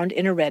was found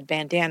in a red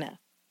bandana.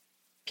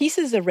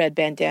 Pieces of red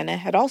bandana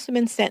had also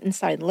been sent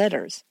inside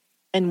letters,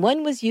 and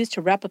one was used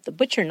to wrap up the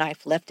butcher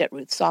knife left at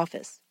Ruth's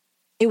office.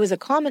 It was a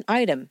common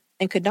item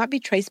and could not be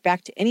traced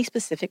back to any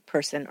specific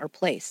person or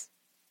place.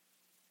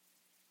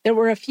 There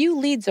were a few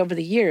leads over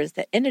the years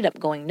that ended up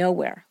going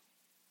nowhere.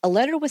 A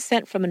letter was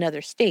sent from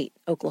another state,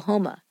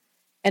 Oklahoma,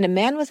 and a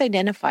man was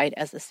identified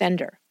as the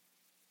sender.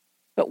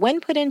 But when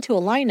put into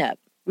a lineup,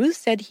 Ruth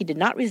said he did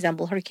not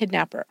resemble her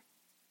kidnapper.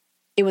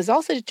 It was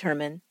also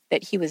determined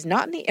that he was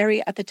not in the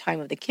area at the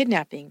time of the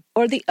kidnapping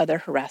or the other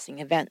harassing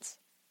events.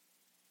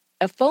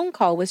 A phone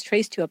call was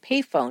traced to a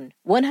payphone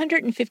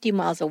 150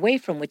 miles away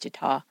from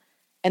Wichita,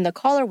 and the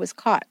caller was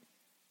caught.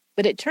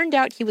 But it turned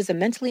out he was a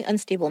mentally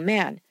unstable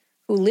man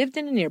who lived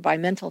in a nearby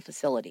mental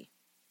facility.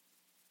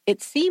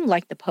 It seemed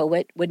like the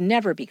poet would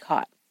never be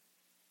caught.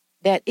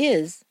 That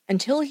is,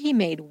 until he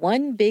made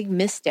one big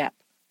misstep,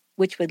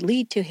 which would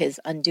lead to his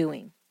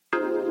undoing.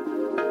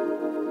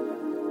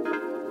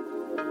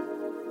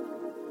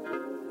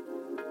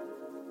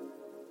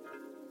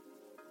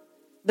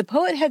 The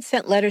poet had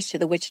sent letters to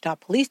the Wichita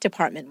Police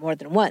Department more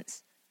than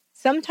once,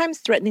 sometimes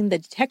threatening the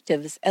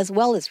detectives as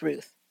well as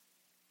Ruth.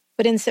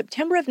 But in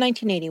September of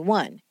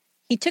 1981,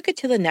 he took it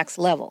to the next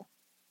level.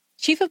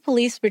 Chief of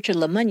Police Richard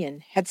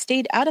Lemunyon had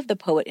stayed out of the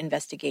poet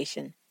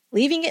investigation,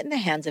 leaving it in the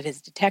hands of his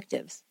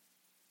detectives.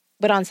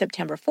 But on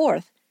September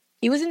 4th,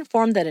 he was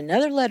informed that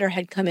another letter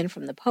had come in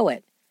from the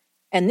poet,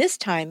 and this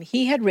time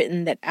he had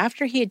written that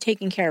after he had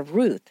taken care of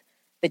Ruth,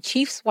 the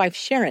chief's wife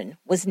Sharon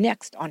was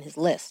next on his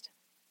list.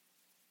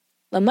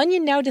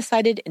 Lemunyon now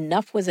decided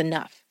enough was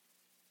enough.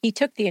 He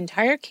took the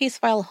entire case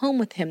file home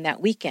with him that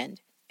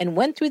weekend and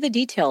went through the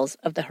details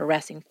of the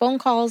harassing phone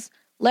calls,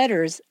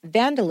 letters,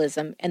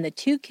 vandalism, and the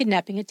 2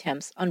 kidnapping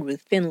attempts on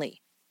Ruth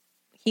Finley.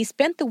 He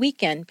spent the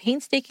weekend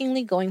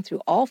painstakingly going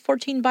through all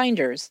 14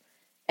 binders,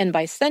 and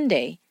by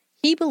Sunday,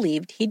 he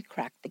believed he'd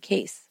cracked the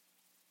case.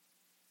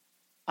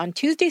 On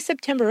Tuesday,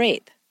 September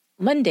 8th,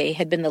 Monday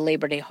had been the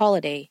Labor Day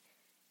holiday,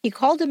 he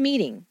called a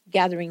meeting,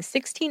 gathering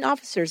 16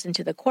 officers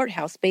into the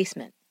courthouse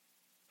basement.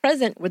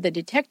 Present were the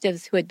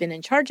detectives who had been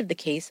in charge of the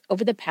case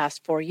over the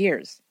past 4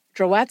 years,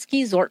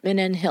 Drowatsky, Zortman,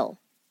 and Hill.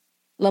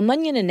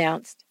 Lemunyon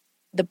announced,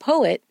 "The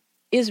poet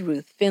is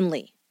Ruth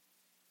Finley,"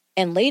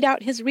 and laid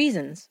out his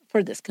reasons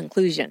for this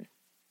conclusion.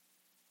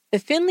 The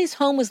Finleys'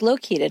 home was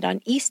located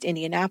on East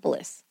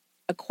Indianapolis,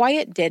 a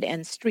quiet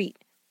dead-end street.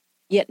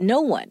 Yet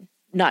no one,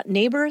 not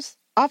neighbors,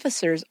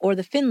 officers, or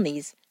the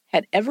Finleys,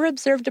 had ever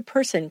observed a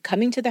person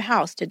coming to the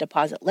house to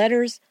deposit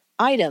letters,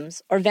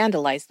 items, or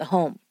vandalize the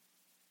home.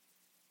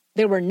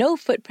 There were no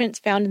footprints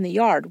found in the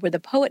yard where the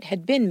poet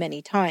had been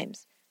many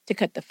times, to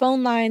cut the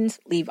phone lines,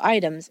 leave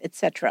items,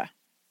 etc.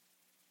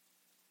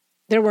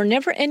 There were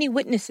never any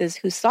witnesses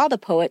who saw the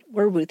poet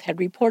where Ruth had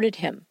reported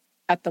him,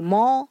 at the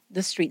mall,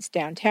 the streets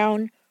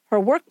downtown, her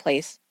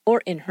workplace,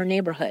 or in her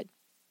neighborhood.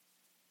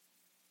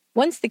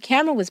 Once the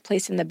camera was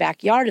placed in the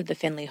backyard of the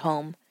Finley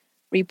home,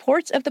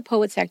 reports of the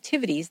poet's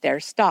activities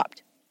there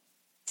stopped.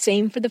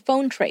 Same for the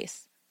phone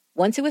trace.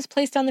 Once it was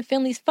placed on the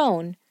Finley's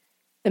phone,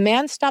 the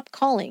man stopped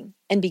calling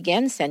and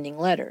began sending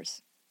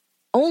letters.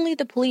 Only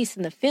the police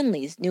and the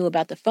Finleys knew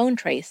about the phone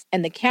trace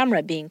and the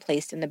camera being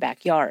placed in the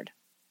backyard.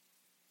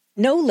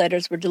 No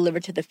letters were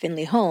delivered to the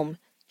Finley home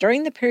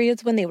during the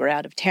periods when they were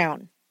out of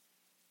town.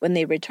 When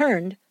they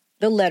returned,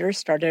 the letters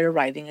started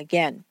arriving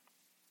again.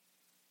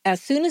 As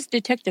soon as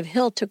Detective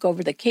Hill took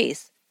over the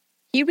case,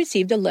 he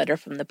received a letter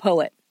from the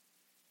poet.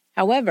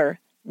 However,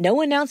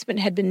 no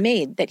announcement had been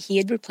made that he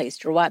had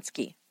replaced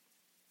Rawatsky.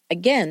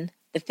 Again,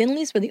 the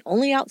Finleys were the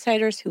only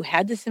outsiders who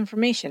had this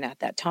information at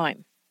that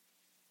time.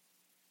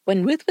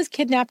 When Ruth was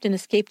kidnapped and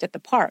escaped at the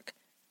park,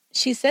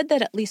 she said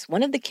that at least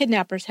one of the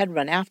kidnappers had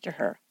run after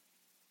her.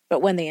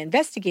 But when they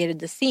investigated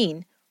the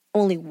scene,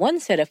 only one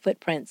set of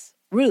footprints,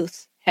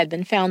 Ruth's, had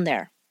been found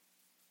there.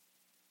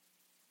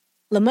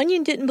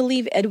 LeMunyon didn't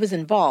believe Ed was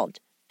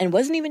involved and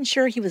wasn't even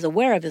sure he was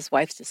aware of his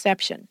wife's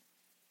deception.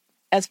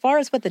 As far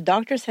as what the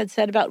doctors had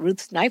said about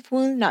Ruth's knife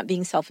wound not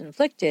being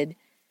self-inflicted,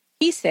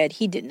 he said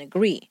he didn't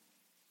agree.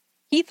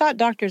 He thought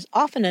doctors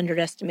often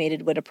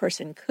underestimated what a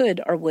person could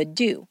or would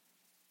do.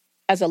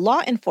 As a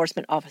law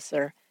enforcement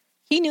officer,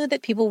 he knew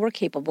that people were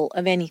capable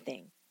of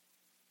anything.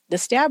 The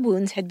stab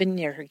wounds had been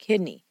near her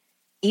kidney,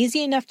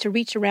 easy enough to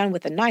reach around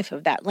with a knife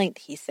of that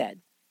length, he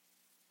said.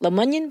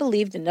 LeMunyon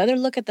believed another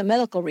look at the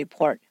medical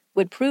report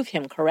would prove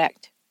him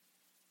correct.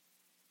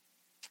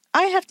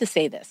 I have to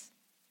say this.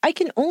 I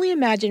can only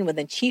imagine when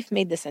the chief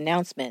made this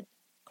announcement,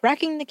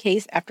 cracking the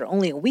case after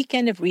only a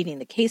weekend of reading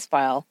the case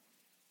file,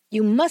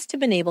 you must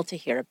have been able to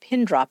hear a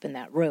pin drop in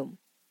that room.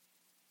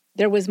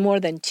 There was more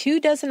than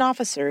 24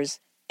 officers,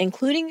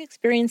 including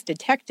experienced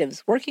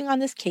detectives, working on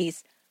this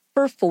case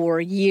for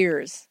 4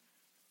 years,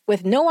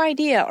 with no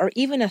idea or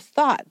even a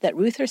thought that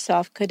Ruth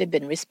herself could have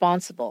been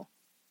responsible.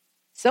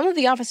 Some of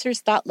the officers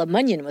thought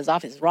LeMunyon was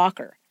off his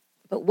rocker,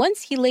 but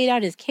once he laid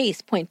out his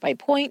case point by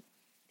point,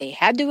 they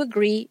had to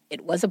agree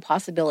it was a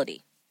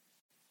possibility.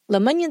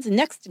 LeMunyon's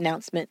next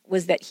announcement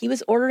was that he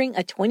was ordering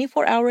a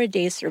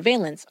 24-hour-a-day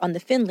surveillance on the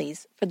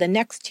Finleys for the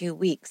next 2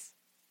 weeks.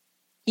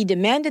 He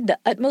demanded the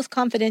utmost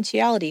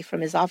confidentiality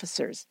from his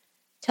officers,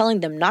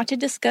 telling them not to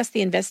discuss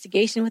the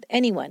investigation with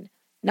anyone,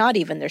 not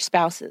even their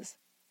spouses.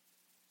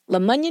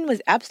 LeMunyon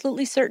was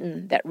absolutely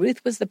certain that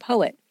Ruth was the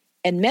poet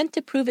and meant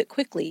to prove it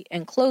quickly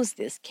and close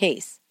this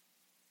case.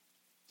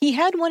 He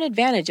had one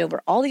advantage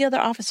over all the other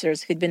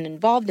officers who'd been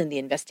involved in the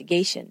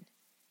investigation.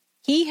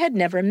 He had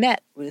never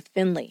met Ruth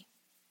Finley.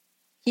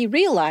 He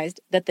realized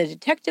that the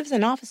detectives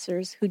and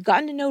officers who'd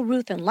gotten to know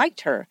Ruth and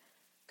liked her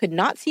could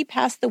not see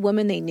past the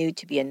woman they knew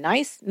to be a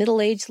nice,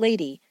 middle-aged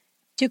lady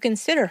to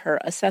consider her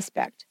a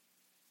suspect.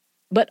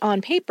 But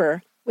on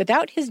paper,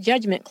 without his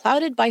judgment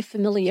clouded by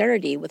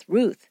familiarity with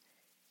Ruth,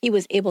 he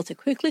was able to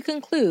quickly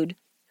conclude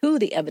who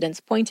the evidence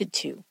pointed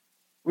to,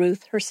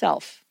 Ruth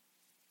herself.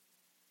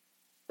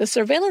 The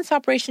surveillance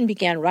operation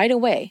began right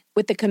away,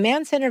 with the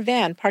command center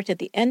van parked at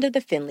the end of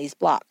the Finleys'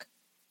 block.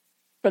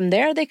 From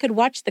there, they could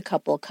watch the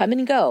couple come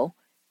and go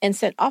and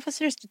sent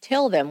officers to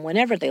tail them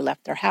whenever they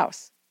left their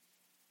house.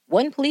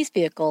 1 police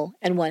vehicle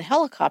and 1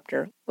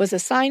 helicopter was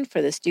assigned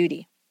for this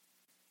duty.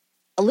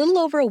 A little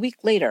over a week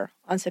later,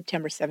 on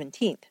September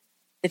 17th,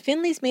 the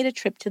Finleys made a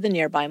trip to the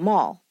nearby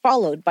mall,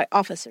 followed by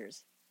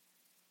officers.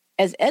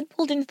 As Ed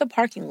pulled into the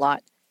parking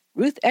lot,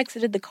 Ruth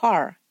exited the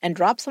car and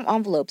dropped some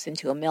envelopes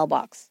into a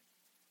mailbox.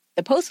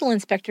 The postal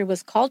inspector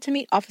was called to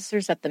meet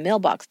officers at the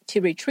mailbox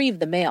to retrieve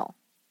the mail.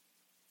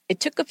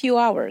 It took a few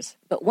hours,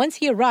 but once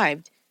he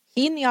arrived,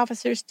 he and the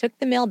officers took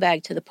the mail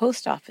bag to the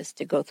post office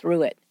to go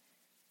through it.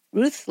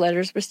 Ruth's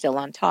letters were still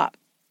on top.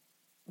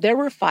 There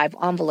were 5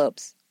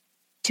 envelopes.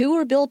 2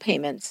 were bill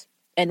payments,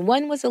 and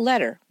 1 was a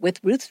letter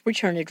with Ruth's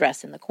return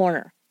address in the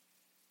corner.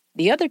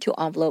 The other 2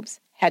 envelopes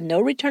had no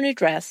return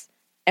address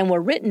and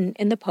were written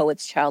in the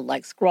poet's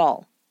childlike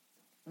scrawl.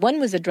 1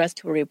 was addressed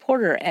to a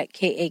reporter at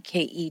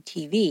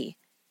KAKE-TV,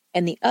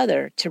 and the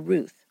other to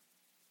Ruth.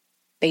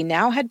 They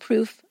now had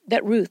proof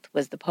that Ruth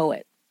was the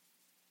poet.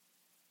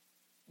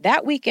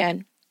 That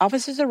weekend,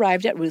 officers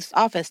arrived at Ruth's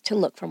office to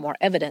look for more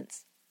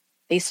evidence.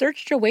 They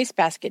searched her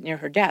wastebasket near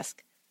her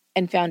desk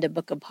and found a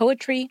book of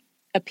poetry,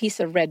 a piece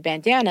of red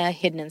bandana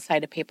hidden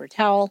inside a paper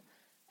towel,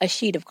 a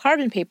sheet of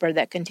carbon paper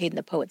that contained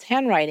the poet's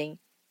handwriting,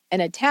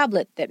 and a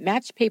tablet that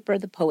matched paper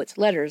the poet's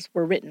letters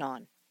were written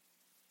on.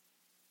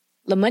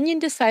 LeMunyon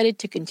decided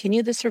to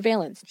continue the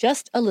surveillance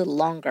just a little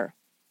longer.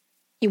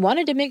 He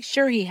wanted to make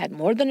sure he had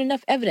more than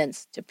enough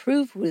evidence to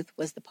prove Ruth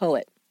was the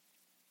poet.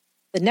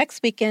 The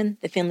next weekend,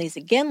 the Finleys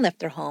again left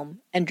their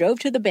home and drove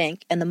to the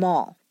bank and the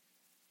mall.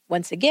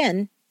 Once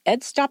again,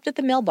 Ed stopped at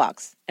the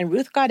mailbox, and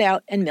Ruth got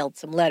out and mailed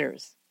some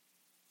letters.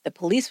 The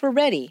police were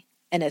ready,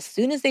 and as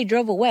soon as they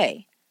drove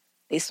away,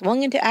 they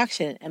swung into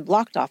action and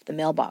blocked off the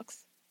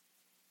mailbox.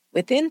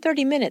 Within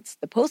 30 minutes,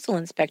 the postal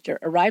inspector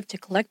arrived to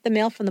collect the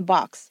mail from the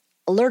box,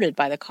 alerted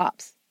by the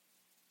cops.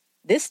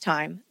 This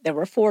time, there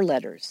were 4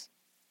 letters.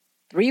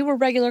 3 were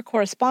regular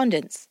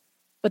correspondence,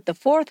 but the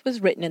 4th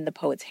was written in the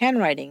poet's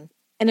handwriting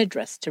and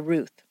addressed to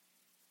Ruth.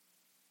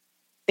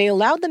 They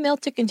allowed the mail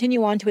to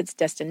continue on to its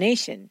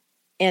destination,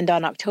 and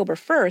on October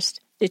 1st,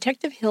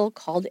 Detective Hill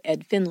called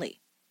Ed Finley.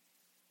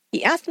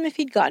 He asked him if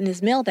he'd gotten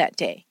his mail that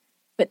day,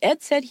 but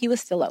Ed said he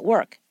was still at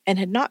work and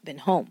had not been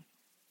home.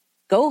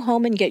 "Go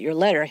home and get your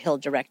letter," Hill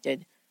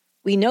directed.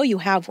 "We know you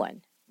have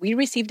one. We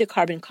received a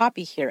carbon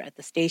copy here at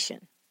the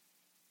station."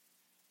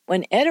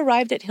 When Ed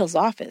arrived at Hill's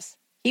office,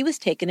 he was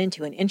taken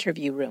into an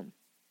interview room.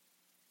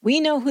 "We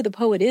know who the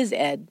poet is,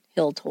 Ed,"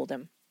 Hill told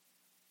him.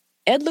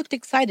 Ed looked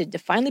excited to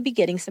finally be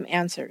getting some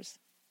answers.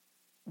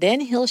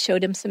 Then Hill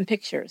showed him some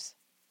pictures.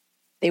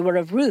 They were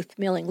of Ruth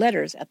mailing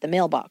letters at the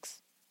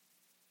mailbox.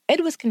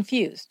 Ed was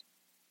confused.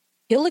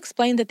 Hill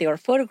explained that they were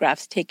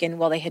photographs taken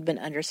while they had been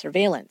under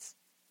surveillance.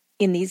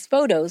 In these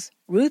photos,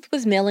 Ruth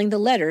was mailing the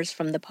letters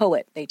from the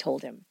poet, they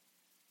told him.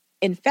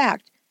 In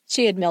fact,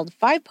 she had mailed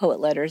 5 poet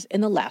letters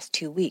in the last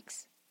 2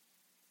 weeks.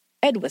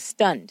 Ed was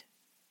stunned.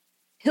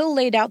 Hill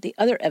laid out the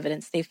other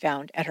evidence they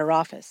found at her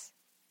office.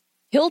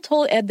 Hill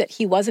told Ed that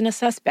he wasn't a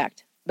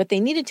suspect, but they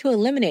needed to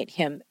eliminate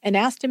him and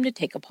asked him to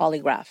take a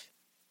polygraph.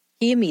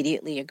 He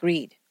immediately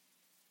agreed.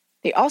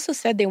 They also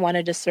said they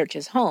wanted to search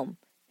his home,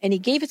 and he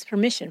gave his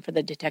permission for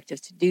the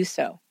detectives to do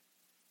so.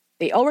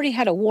 They already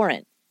had a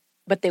warrant,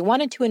 but they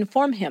wanted to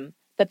inform him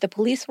that the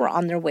police were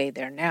on their way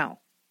there now.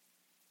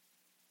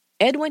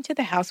 Ed went to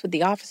the house with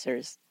the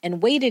officers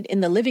and waited in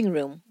the living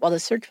room while the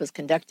search was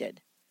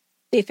conducted.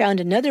 They found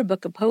another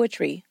book of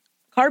poetry,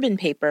 carbon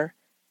paper,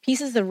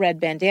 pieces of red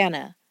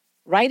bandana,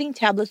 writing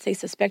tablets they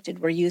suspected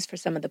were used for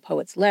some of the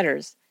poet's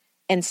letters,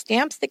 and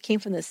stamps that came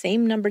from the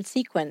same numbered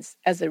sequence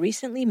as the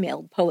recently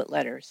mailed poet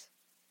letters.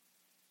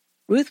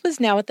 Ruth was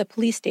now at the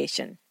police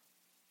station.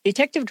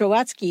 Detective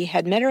Drowatsky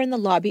had met her in the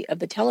lobby of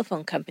the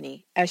telephone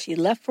company as she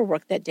left for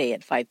work that day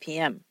at 5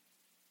 p.m.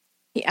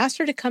 He asked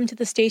her to come to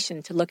the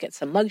station to look at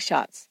some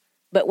mugshots,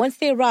 but once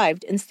they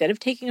arrived, instead of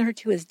taking her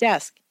to his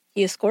desk,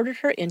 he escorted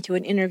her into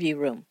an interview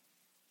room.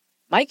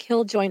 Mike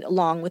Hill joined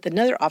along with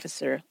another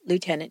officer,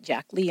 Lieutenant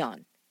Jack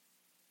Leon.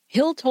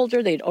 Hill told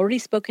her they'd already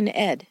spoken to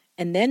Ed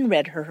and then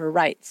read her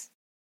rights.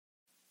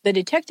 The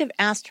detective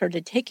asked her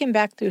to take him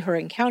back through her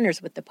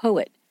encounters with the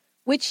poet,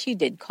 which she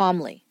did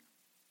calmly.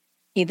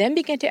 He then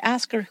began to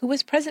ask her who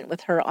was present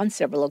with her on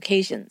several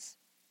occasions.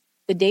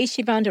 The day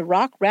she found a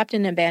rock wrapped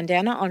in a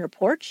bandana on her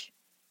porch?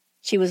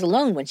 She was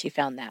alone when she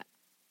found that.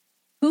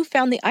 Who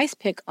found the ice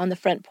pick on the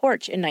front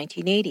porch in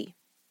 1980?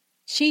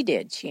 She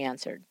did, she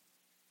answered.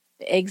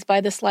 The eggs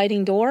by the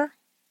sliding door?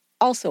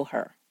 Also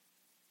her.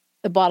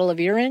 The bottle of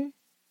urine?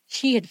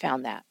 She had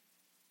found that.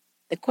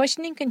 The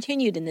questioning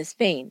continued in this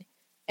vein,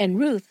 and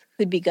Ruth,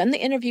 who'd begun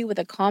the interview with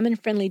a calm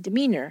and friendly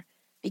demeanor,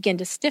 began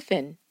to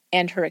stiffen,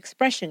 and her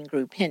expression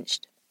grew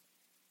pinched.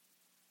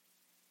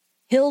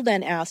 Hill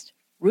then asked,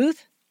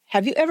 "Ruth,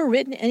 have you ever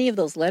written any of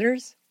those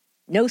letters?"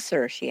 "No,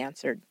 sir," she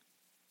answered.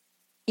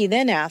 He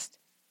then asked,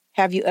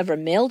 "Have you ever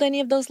mailed any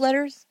of those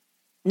letters?"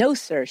 "No,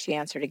 sir," she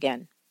answered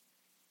again.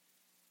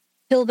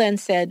 Hill then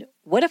said,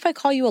 "What if I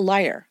call you a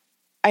liar?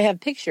 I have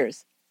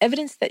pictures,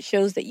 evidence that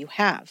shows that you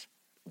have.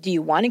 Do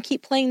you want to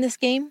keep playing this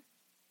game?"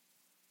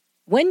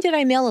 "When did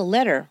I mail a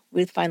letter?"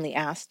 Ruth finally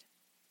asked.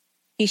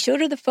 He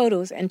showed her the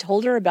photos and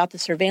told her about the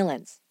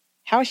surveillance,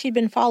 how she'd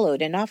been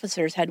followed and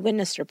officers had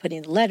witnessed her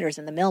putting the letters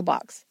in the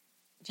mailbox.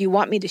 "Do you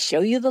want me to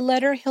show you the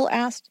letter?" Hill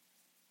asked.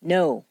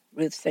 "No,"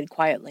 Ruth said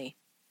quietly.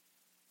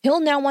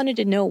 Hill now wanted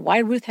to know why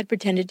Ruth had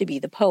pretended to be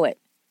the poet.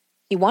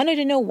 He wanted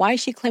to know why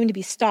she claimed to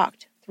be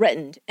stalked,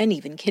 threatened, and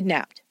even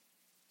kidnapped.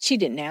 She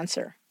didn't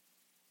answer.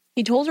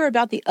 He told her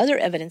about the other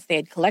evidence they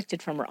had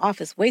collected from her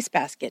office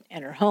wastebasket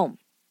and her home.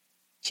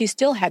 She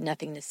still had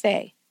nothing to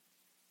say.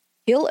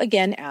 Hill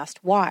again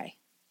asked why.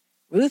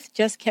 Ruth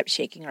just kept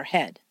shaking her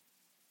head.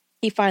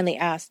 He finally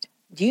asked,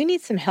 "Do you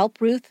need some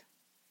help, Ruth?"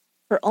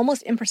 Her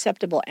almost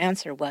imperceptible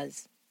answer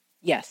was,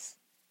 "Yes."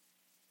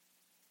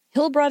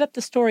 Hill brought up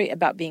the story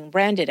about being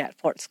branded at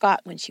Fort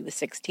Scott when she was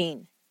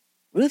 16.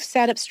 Ruth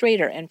sat up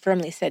straighter and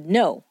firmly said,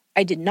 "No,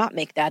 I did not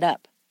make that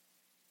up."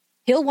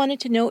 Hill wanted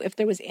to know if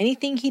there was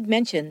anything he'd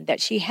mentioned that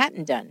she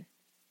hadn't done.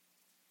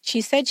 She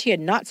said she had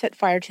not set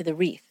fire to the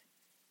wreath.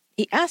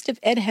 He asked if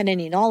Ed had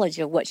any knowledge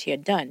of what she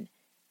had done,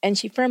 and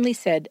she firmly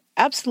said,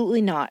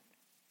 "Absolutely not."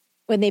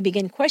 When they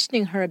began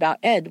questioning her about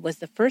Ed was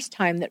the first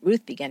time that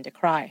Ruth began to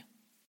cry.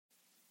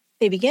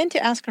 They began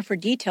to ask her for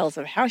details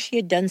of how she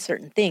had done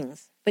certain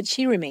things, but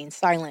she remained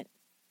silent.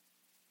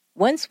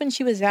 Once when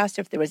she was asked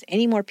if there was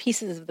any more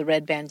pieces of the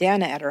red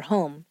bandana at her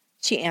home,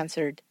 she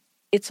answered,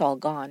 "It's all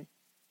gone."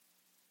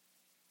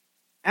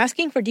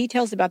 Asking for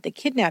details about the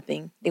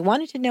kidnapping, they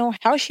wanted to know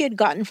how she had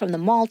gotten from the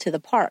mall to the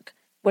park,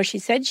 where she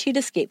said she'd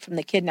escaped from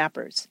the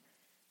kidnappers.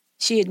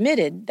 She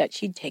admitted that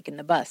she'd taken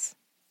the bus.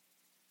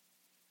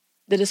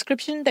 The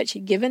description that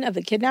she'd given of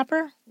the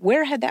kidnapper,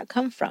 where had that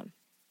come from?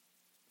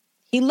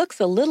 He looks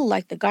a little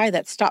like the guy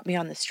that stopped me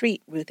on the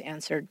street, Ruth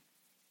answered.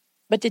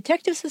 But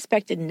detectives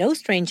suspected no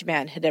strange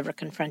man had ever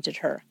confronted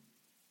her.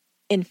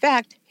 In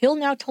fact, Hill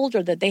now told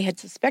her that they had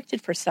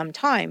suspected for some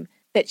time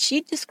that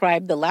she'd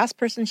described the last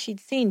person she'd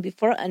seen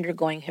before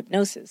undergoing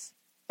hypnosis,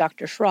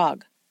 Dr.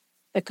 Schrag.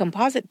 The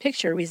composite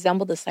picture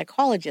resembled the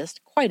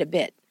psychologist quite a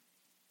bit.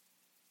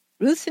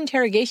 Ruth's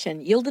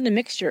interrogation yielded a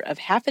mixture of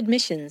half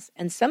admissions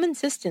and some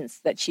insistence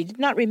that she did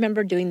not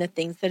remember doing the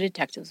things the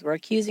detectives were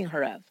accusing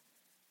her of.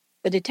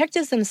 The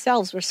detectives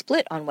themselves were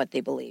split on what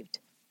they believed.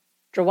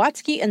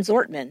 Drawatsky and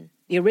Zortman,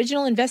 the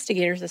original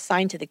investigators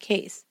assigned to the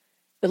case,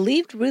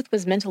 believed Ruth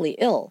was mentally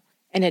ill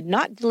and had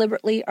not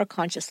deliberately or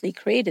consciously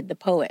created the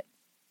poet.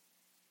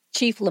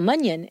 Chief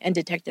Lemunyon and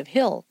Detective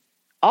Hill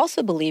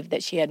also believed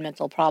that she had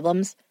mental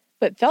problems,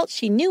 but felt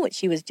she knew what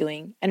she was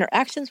doing and her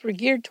actions were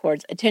geared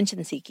towards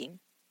attention-seeking.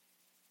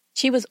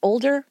 She was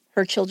older,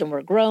 her children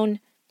were grown,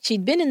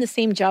 she'd been in the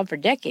same job for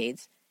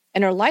decades,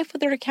 and her life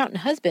with her accountant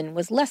husband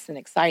was less than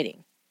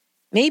exciting.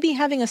 Maybe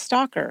having a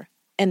stalker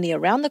and the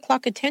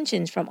around-the-clock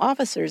attention from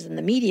officers and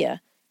the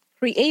media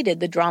created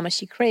the drama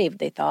she craved,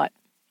 they thought.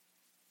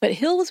 But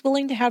Hill was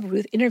willing to have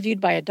Ruth interviewed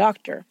by a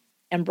doctor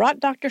and brought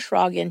Dr.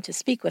 Schrag in to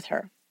speak with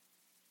her.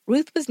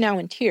 Ruth was now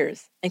in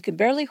tears and could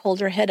barely hold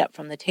her head up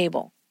from the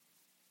table.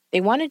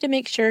 They wanted to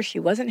make sure she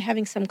wasn't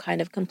having some kind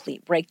of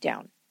complete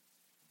breakdown.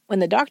 When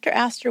the doctor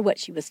asked her what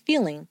she was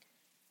feeling,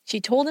 she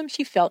told him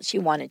she felt she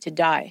wanted to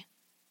die.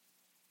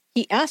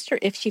 He asked her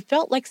if she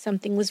felt like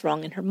something was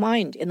wrong in her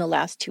mind in the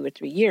last 2 or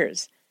 3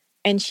 years,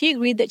 and she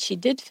agreed that she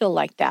did feel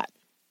like that,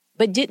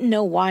 but didn't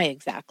know why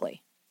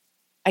exactly.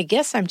 "I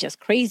guess I'm just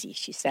crazy,"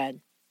 she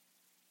said.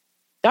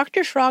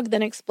 Dr. Schrag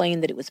then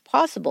explained that it was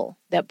possible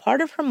that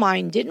part of her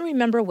mind didn't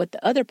remember what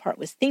the other part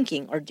was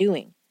thinking or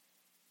doing.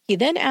 He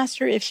then asked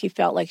her if she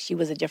felt like she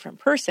was a different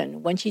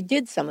person when she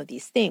did some of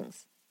these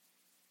things.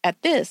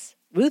 At this,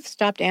 Ruth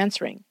stopped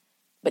answering,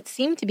 but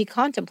seemed to be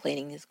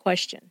contemplating his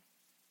question.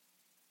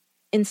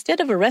 Instead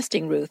of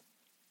arresting Ruth,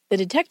 the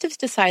detectives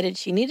decided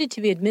she needed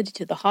to be admitted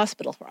to the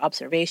hospital for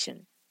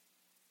observation.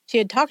 She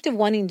had talked of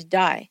wanting to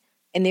die,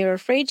 and they were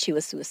afraid she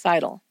was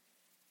suicidal.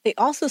 They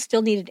also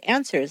still needed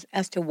answers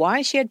as to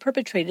why she had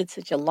perpetrated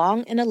such a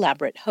long and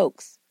elaborate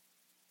hoax.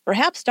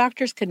 Perhaps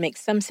doctors could make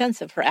some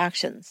sense of her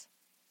actions.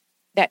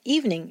 That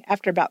evening,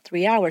 after about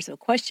 3 hours of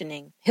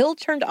questioning, Hill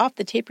turned off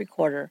the tape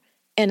recorder,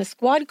 and a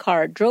squad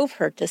car drove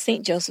her to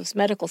St. Joseph's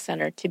Medical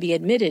Center to be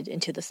admitted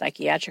into the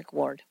psychiatric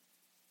ward.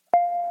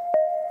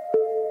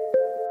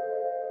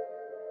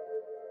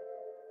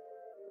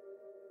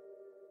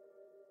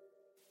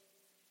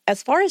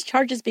 As far as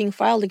charges being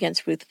filed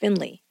against Ruth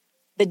Finley,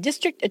 the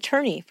district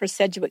attorney for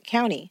Sedgwick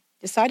County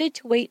decided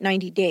to wait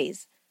 90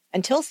 days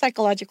until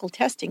psychological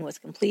testing was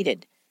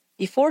completed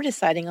before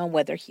deciding on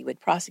whether he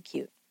would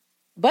prosecute.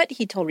 But,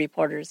 he told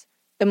reporters,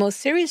 the most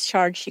serious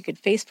charge she could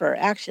face for her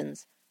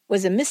actions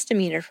was a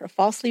misdemeanor for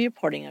falsely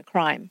reporting a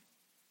crime.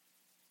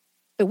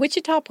 The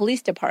Wichita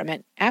Police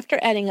Department, after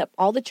adding up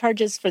all the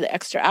charges for the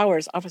extra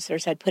hours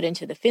officers had put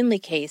into the Finley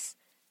case,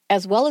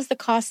 as well as the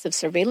costs of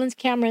surveillance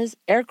cameras,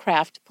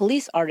 aircraft,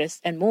 police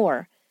artists, and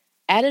more,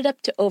 added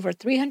up to over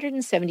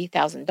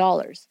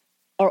 $370,000,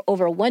 or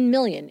over $1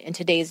 million in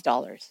today's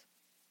dollars.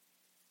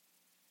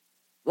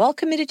 While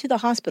committed to the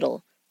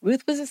hospital,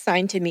 Ruth was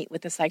assigned to meet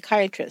with a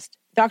psychiatrist,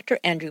 Dr.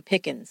 Andrew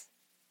Pickens.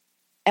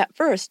 At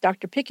first,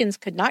 Dr. Pickens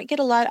could not get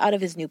a lot out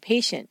of his new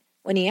patient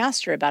when he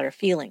asked her about her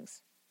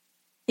feelings.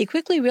 He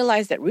quickly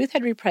realized that Ruth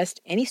had repressed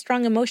any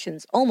strong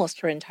emotions almost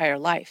her entire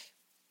life.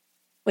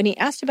 When he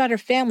asked about her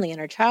family and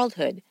her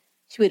childhood,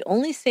 she would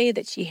only say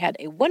that she had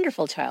a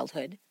wonderful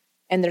childhood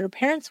and that her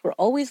parents were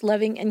always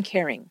loving and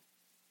caring.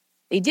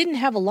 They didn't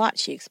have a lot,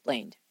 she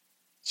explained.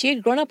 She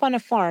had grown up on a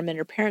farm and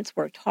her parents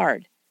worked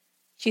hard.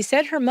 She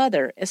said her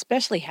mother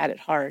especially had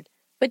it hard,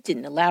 but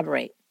didn't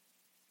elaborate.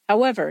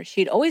 However,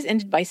 she'd always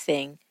ended by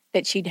saying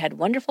that she'd had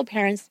wonderful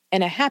parents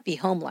and a happy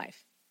home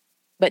life.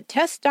 But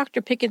tests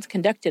Dr. Pickens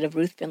conducted of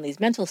Ruth Finley's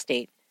mental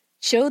state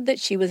showed that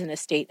she was in a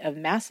state of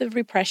massive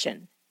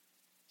repression.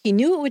 He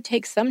knew it would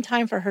take some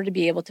time for her to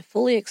be able to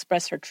fully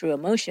express her true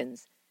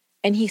emotions,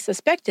 and he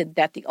suspected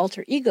that the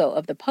alter ego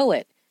of the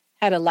poet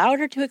had allowed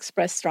her to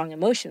express strong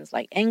emotions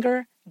like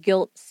anger,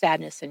 guilt,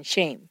 sadness, and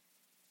shame.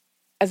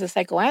 As a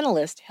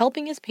psychoanalyst,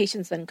 helping his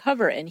patients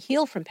uncover and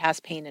heal from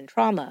past pain and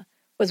trauma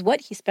was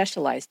what he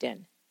specialized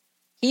in.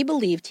 He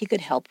believed he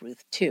could help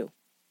Ruth too.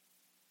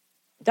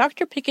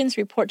 Dr. Pickens'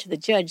 report to the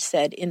judge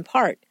said, in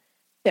part,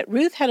 that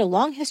Ruth had a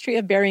long history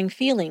of burying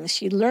feelings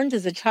she learned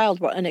as a child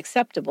were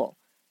unacceptable,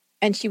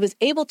 and she was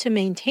able to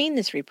maintain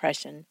this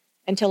repression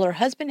until her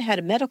husband had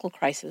a medical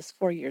crisis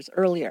 4 years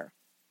earlier.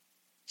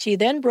 She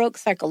then broke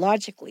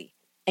psychologically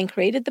and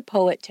created the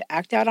poet to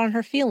act out on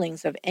her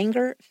feelings of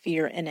anger,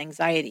 fear, and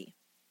anxiety.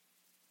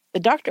 The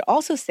doctor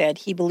also said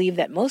he believed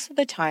that most of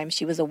the time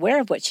she was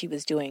aware of what she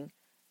was doing,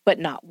 but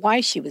not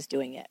why she was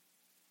doing it.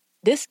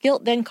 This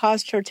guilt then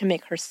caused her to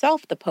make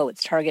herself the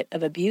poet's target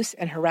of abuse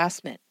and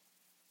harassment.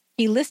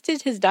 He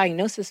listed his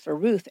diagnosis for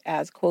Ruth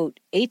as, quote,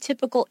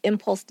 atypical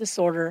impulse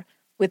disorder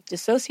with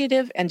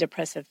dissociative and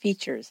depressive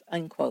features,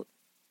 unquote.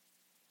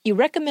 He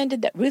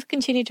recommended that Ruth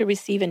continue to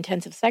receive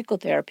intensive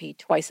psychotherapy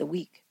twice a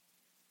week.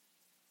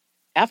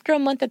 After a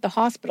month at the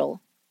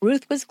hospital,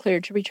 Ruth was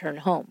cleared to return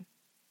home.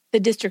 The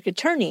district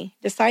attorney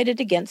decided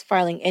against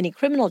filing any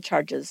criminal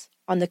charges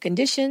on the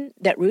condition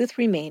that Ruth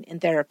remain in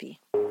therapy.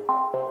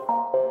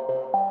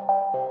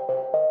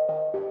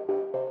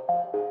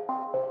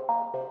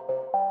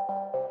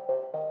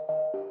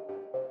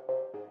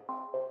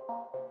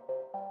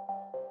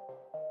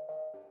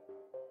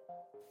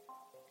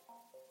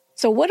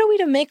 So what are we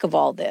to make of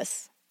all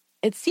this?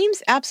 It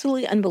seems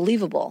absolutely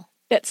unbelievable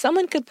that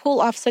someone could pull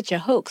off such a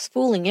hoax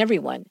fooling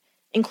everyone,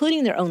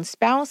 including their own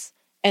spouse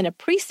and a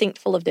precinct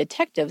full of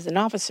detectives and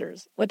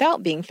officers,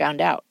 without being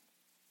found out.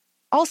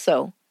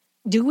 Also,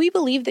 do we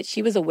believe that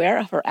she was aware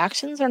of her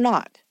actions or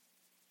not?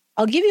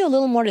 I'll give you a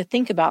little more to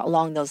think about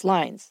along those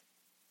lines.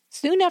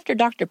 Soon after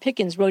Dr.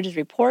 Pickens wrote his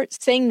report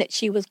saying that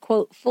she was,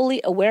 quote,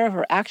 fully aware of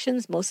her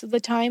actions most of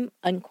the time,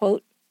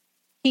 unquote,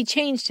 he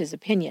changed his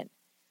opinion.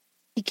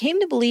 He came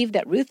to believe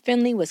that Ruth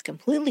Finley was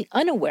completely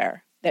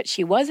unaware that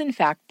she was, in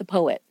fact, the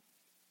poet.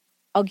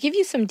 I'll give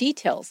you some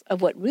details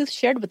of what Ruth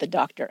shared with the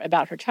doctor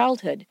about her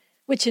childhood,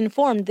 which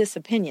informed this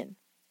opinion.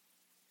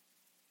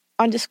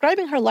 On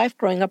describing her life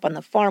growing up on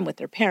the farm with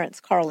her parents,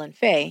 Carl and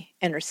Fay,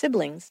 and her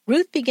siblings,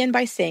 Ruth began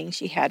by saying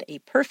she had a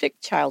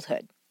perfect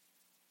childhood.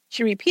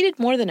 She repeated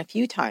more than a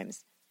few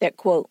times that,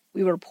 quote,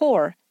 we were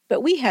poor,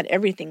 but we had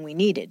everything we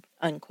needed,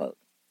 unquote.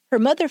 Her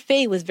mother,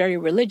 Fay, was very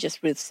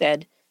religious, Ruth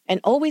said, and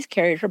always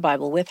carried her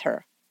Bible with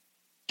her.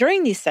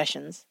 During these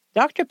sessions,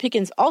 Dr.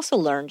 Pickens also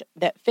learned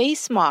that Fay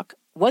Smock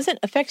wasn't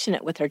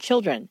affectionate with her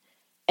children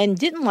and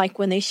didn't like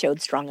when they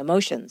showed strong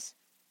emotions.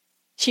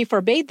 She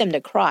forbade them to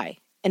cry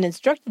and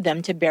instructed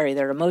them to bury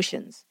their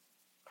emotions.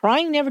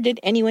 Crying never did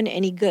anyone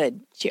any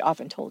good, she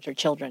often told her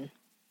children.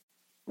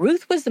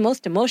 Ruth was the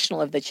most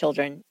emotional of the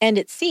children, and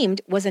it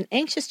seemed was an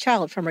anxious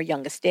child from her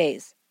youngest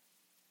days.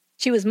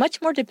 She was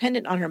much more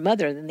dependent on her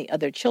mother than the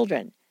other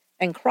children,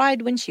 and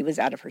cried when she was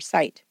out of her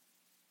sight.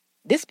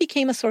 This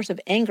became a source of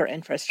anger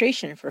and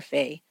frustration for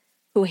Fay,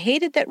 who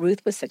hated that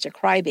Ruth was such a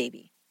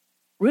crybaby.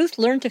 Ruth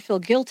learned to feel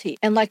guilty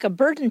and like a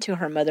burden to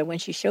her mother when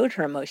she showed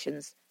her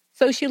emotions,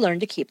 so she learned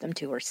to keep them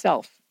to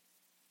herself.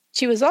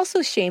 She was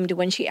also shamed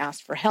when she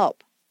asked for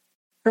help.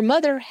 Her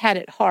mother had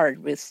it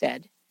hard, Ruth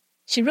said.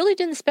 She really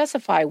didn't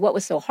specify what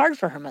was so hard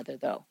for her mother,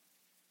 though.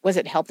 Was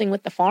it helping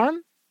with the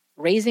farm?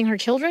 Raising her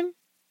children?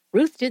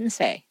 Ruth didn't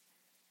say.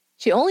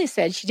 She only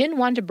said she didn't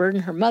want to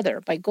burden her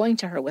mother by going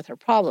to her with her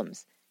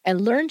problems,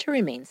 and learned to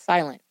remain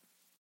silent.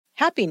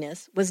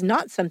 Happiness was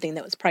not something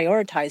that was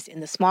prioritized in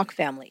the Smock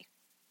family.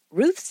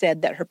 Ruth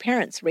said that her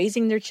parents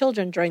raising their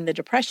children during the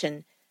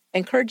Depression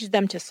encouraged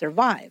them to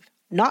survive,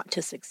 not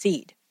to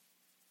succeed.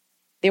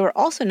 They were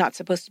also not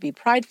supposed to be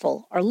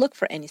prideful or look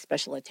for any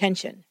special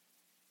attention.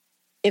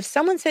 If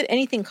someone said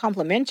anything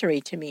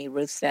complimentary to me,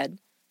 Ruth said,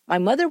 my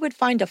mother would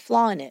find a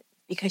flaw in it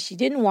because she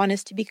didn't want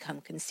us to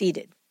become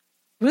conceited.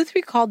 Ruth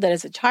recalled that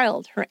as a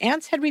child, her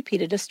aunts had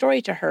repeated a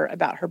story to her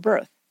about her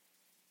birth.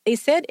 They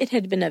said it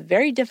had been a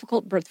very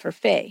difficult birth for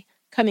Fay,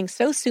 coming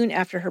so soon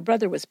after her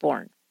brother was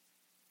born.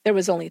 There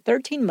was only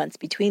 13 months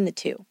between the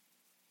two.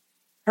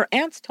 Her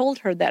aunts told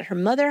her that her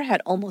mother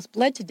had almost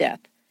bled to death,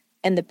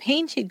 and the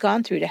pain she'd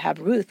gone through to have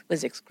Ruth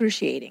was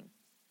excruciating.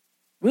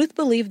 Ruth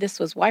believed this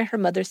was why her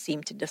mother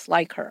seemed to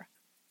dislike her.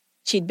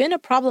 She'd been a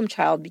problem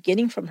child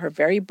beginning from her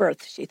very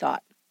birth, she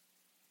thought.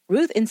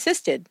 Ruth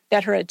insisted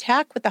that her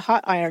attack with the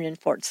hot iron in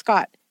Fort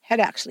Scott had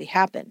actually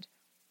happened.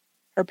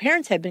 Her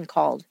parents had been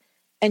called,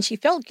 and she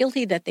felt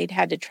guilty that they'd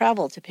had to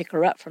travel to pick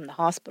her up from the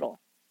hospital.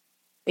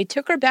 They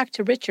took her back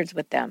to Richards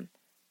with them,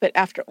 but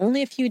after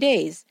only a few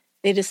days,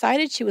 they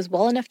decided she was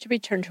well enough to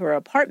return to her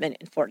apartment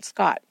in Fort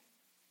Scott.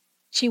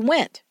 She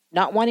went,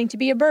 not wanting to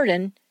be a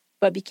burden,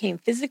 but became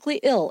physically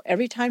ill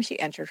every time she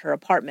entered her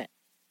apartment.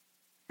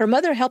 Her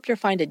mother helped her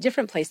find a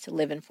different place to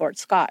live in Fort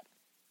Scott.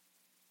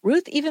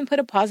 Ruth even put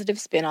a positive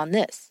spin on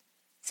this,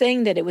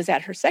 saying that it was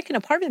at her second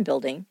apartment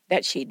building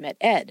that she'd met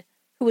Ed,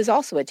 who was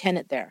also a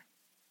tenant there.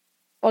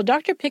 While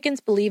Dr. Pickens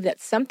believed that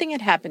something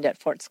had happened at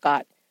Fort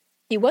Scott,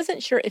 he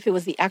wasn't sure if it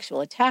was the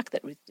actual attack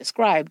that Ruth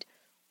described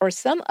or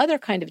some other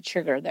kind of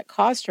trigger that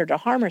caused her to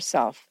harm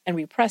herself and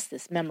repress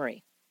this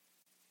memory.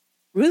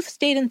 Ruth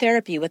stayed in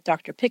therapy with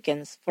Dr.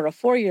 Pickens for a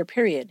 4-year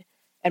period,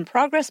 and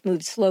progress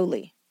moved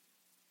slowly.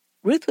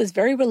 Ruth was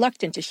very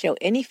reluctant to show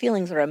any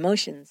feelings or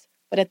emotions,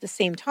 but at the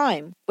same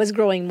time was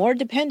growing more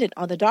dependent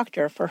on the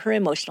doctor for her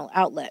emotional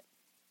outlet.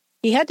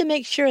 He had to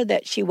make sure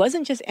that she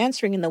wasn't just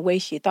answering in the way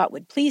she thought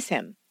would please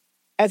him,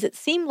 as it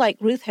seemed like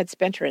Ruth had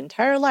spent her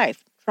entire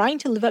life trying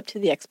to live up to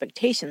the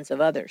expectations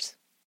of others.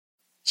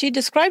 She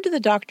described to the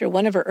doctor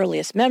one of her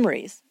earliest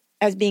memories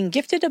as being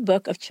gifted a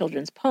book of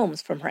children's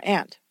poems from her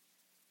aunt.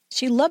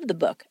 She loved the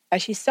book,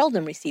 as she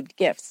seldom received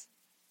gifts.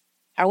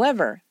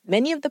 However,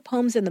 many of the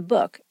poems in the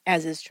book,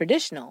 as is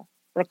traditional,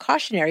 were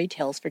cautionary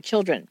tales for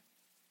children.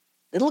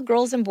 little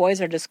girls and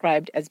boys are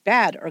described as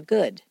bad or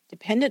good,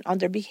 dependent on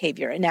their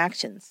behavior and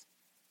actions.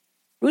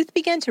 Ruth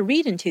began to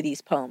read into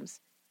these poems,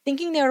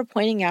 thinking they were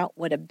pointing out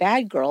what a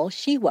bad girl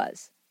she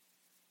was.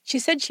 She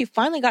said she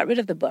finally got rid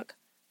of the book,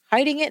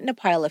 hiding it in a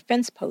pile of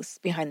fence posts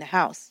behind the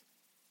house.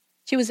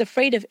 She was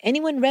afraid if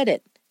anyone read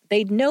it,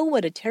 they'd know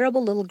what a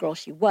terrible little girl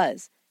she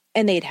was,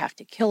 and they'd have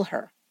to kill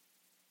her.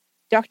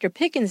 Dr.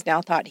 Pickens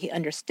now thought he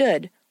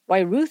understood why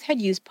Ruth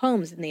had used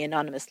poems in the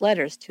anonymous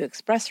letters to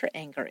express her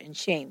anger and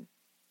shame.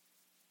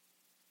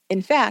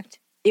 In fact,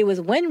 it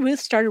was when Ruth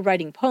started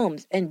writing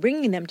poems and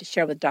bringing them to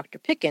share with Dr.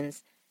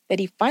 Pickens that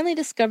he finally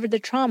discovered the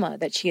trauma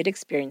that she had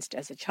experienced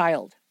as a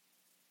child.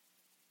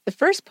 The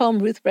first poem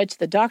Ruth read to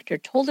the doctor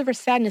told of her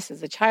sadness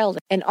as a child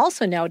and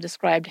also now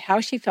described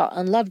how she felt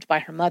unloved by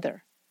her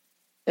mother.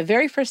 The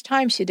very first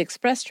time she'd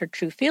expressed her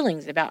true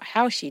feelings about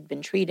how she'd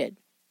been treated.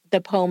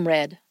 The poem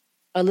read,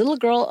 "A little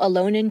girl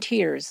alone in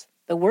tears,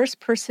 the worst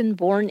person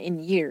born in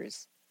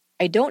years.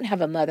 I don't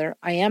have a mother,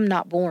 I am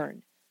not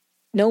born.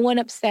 No one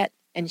upset,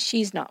 and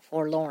she's not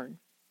forlorn."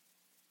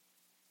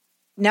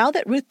 Now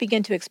that Ruth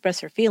began to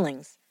express her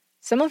feelings,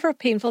 some of her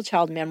painful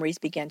child memories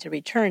began to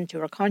return to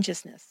her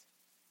consciousness.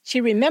 She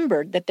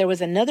remembered that there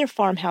was another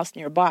farmhouse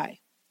nearby.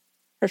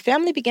 Her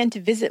family began to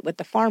visit with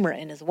the farmer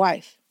and his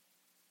wife.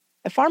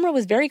 The farmer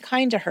was very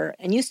kind to her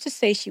and used to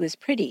say she was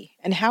pretty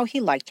and how he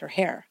liked her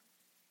hair.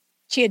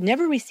 She had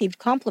never received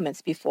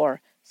compliments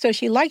before, so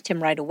she liked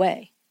him right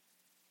away.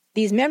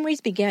 These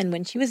memories began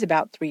when she was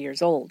about 3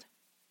 years old.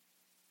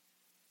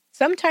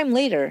 Sometime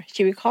later,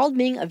 she recalled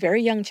being a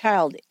very young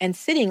child and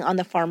sitting on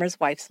the farmer's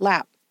wife's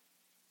lap.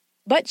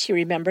 But she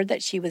remembered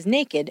that she was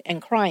naked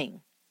and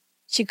crying.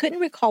 She couldn't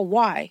recall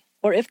why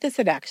or if this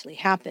had actually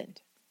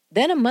happened.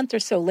 Then a month or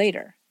so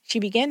later, she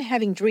began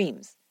having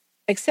dreams,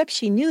 except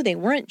she knew they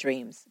weren't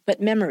dreams,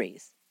 but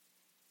memories.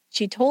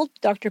 She told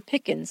Dr.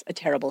 Pickens a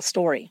terrible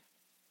story.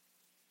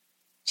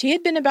 She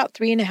had been about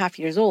 3.5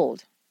 years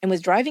old and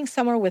was driving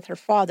somewhere with her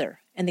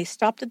father, and they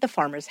stopped at the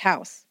farmer's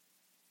house.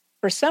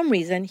 For some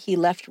reason, he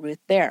left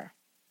Ruth there.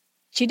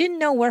 She didn't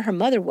know where her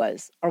mother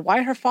was or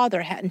why her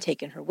father hadn't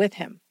taken her with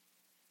him.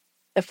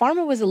 The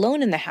farmer was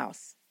alone in the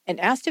house and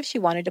asked if she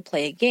wanted to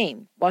play a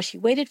game while she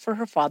waited for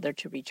her father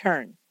to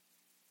return.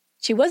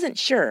 She wasn't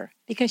sure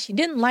because she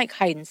didn't like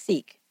hide and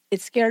seek.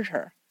 It scared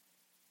her.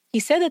 He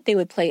said that they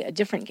would play a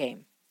different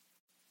game.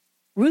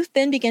 Ruth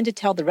then began to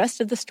tell the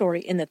rest of the story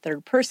in the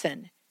third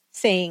person,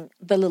 saying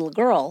 "the little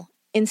girl"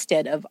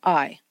 instead of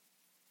 "I."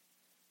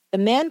 The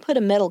man put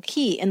a metal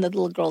key in the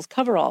little girl's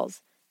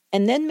coveralls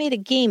and then made a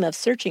game of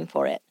searching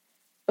for it,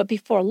 but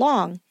before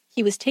long,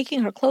 he was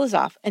taking her clothes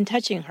off and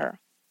touching her.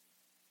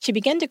 She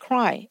began to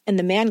cry, and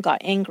the man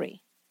got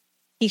angry.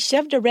 He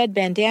shoved a red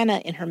bandana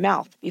in her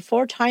mouth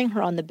before tying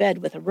her on the bed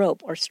with a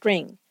rope or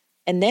string,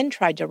 and then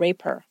tried to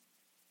rape her.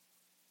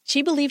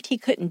 She believed he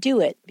couldn't do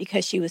it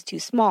because she was too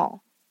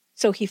small,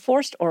 so he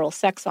forced oral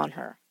sex on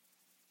her.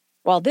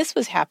 While this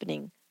was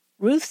happening,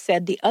 Ruth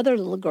said the other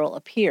little girl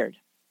appeared.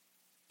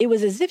 It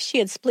was as if she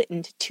had split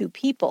into two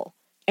people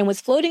and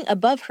was floating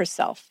above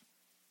herself.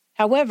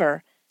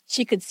 However,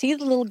 she could see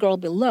the little girl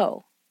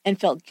below and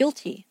felt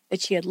guilty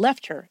that she had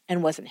left her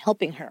and wasn't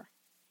helping her.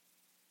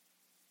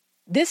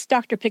 This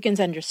Dr. Pickens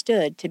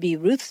understood to be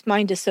Ruth's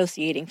mind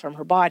dissociating from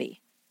her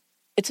body.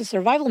 It's a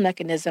survival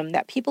mechanism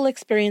that people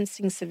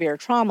experiencing severe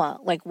trauma,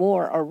 like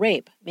war or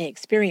rape, may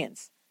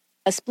experience,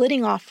 a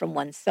splitting off from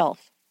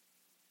oneself.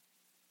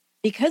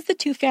 Because the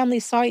two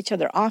families saw each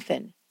other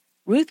often,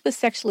 Ruth was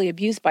sexually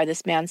abused by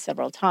this man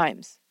several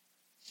times.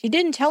 She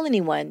didn't tell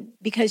anyone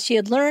because she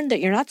had learned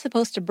that you're not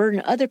supposed to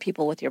burden other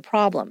people with your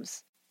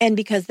problems, and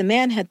because the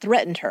man had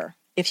threatened her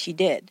if she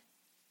did.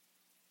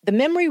 The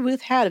memory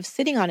Ruth had of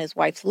sitting on his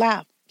wife's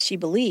lap, she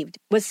believed,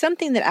 was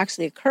something that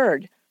actually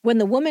occurred when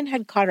the woman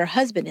had caught her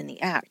husband in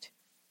the act.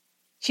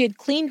 She had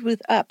cleaned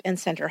Ruth up and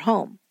sent her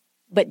home,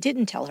 but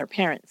didn't tell her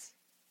parents.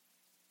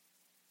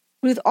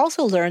 Ruth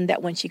also learned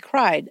that when she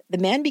cried, the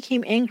man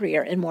became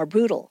angrier and more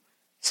brutal,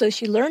 so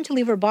she learned to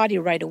leave her body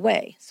right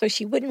away so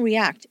she wouldn't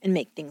react and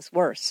make things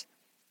worse.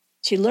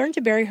 She learned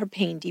to bury her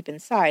pain deep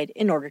inside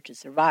in order to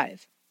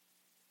survive.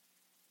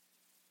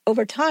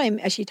 Over time,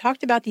 as she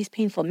talked about these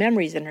painful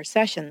memories in her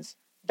sessions,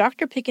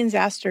 Dr. Pickens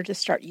asked her to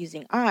start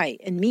using I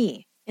and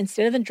me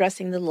instead of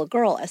addressing the little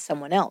girl as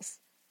someone else.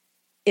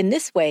 In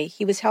this way,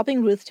 he was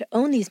helping Ruth to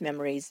own these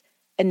memories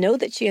and know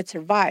that she had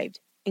survived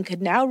and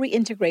could now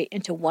reintegrate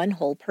into one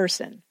whole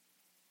person.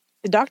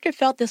 The doctor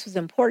felt this was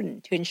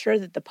important to ensure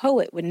that the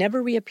poet would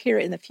never reappear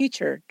in the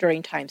future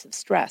during times of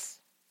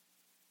stress.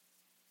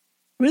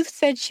 Ruth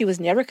said she was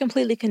never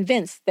completely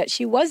convinced that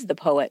she was the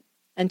poet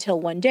until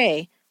one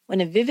day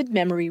when a vivid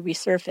memory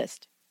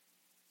resurfaced.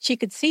 She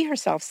could see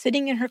herself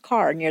sitting in her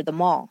car near the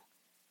mall.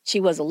 She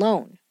was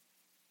alone.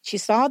 She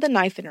saw the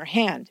knife in her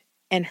hand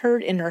and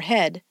heard in her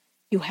head,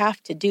 "You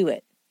have to do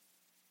it."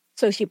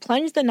 So she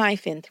plunged the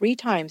knife in 3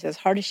 times as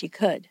hard as she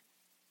could.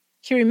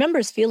 She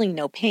remembers feeling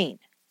no pain.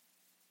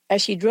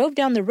 As she drove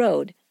down the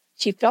road,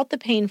 she felt the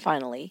pain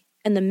finally,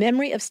 and the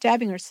memory of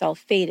stabbing herself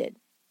faded.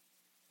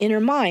 In her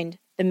mind,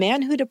 the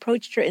man who'd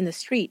approached her in the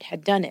street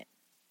had done it.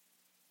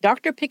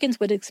 Dr. Pickens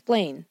would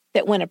explain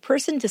that when a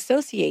person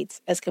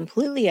dissociates as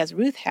completely as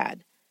Ruth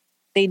had,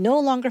 they no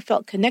longer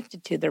felt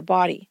connected to their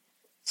body,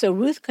 so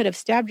Ruth could have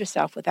stabbed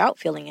herself without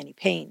feeling any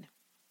pain.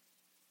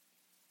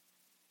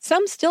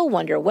 Some still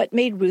wonder what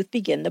made Ruth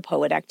begin the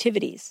Poet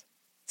activities.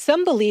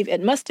 Some believe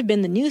it must have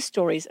been the news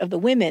stories of the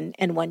women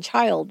and one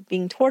child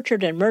being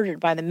tortured and murdered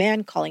by the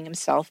man calling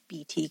himself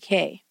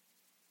BTK.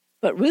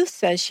 But Ruth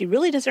says she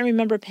really doesn't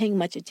remember paying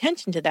much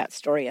attention to that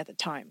story at the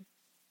time.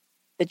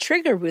 The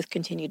trigger, Ruth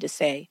continued to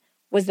say,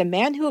 was the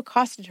man who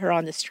accosted her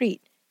on the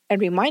street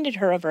and reminded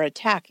her of her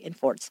attack in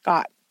Fort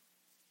Scott.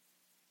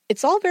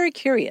 It's all very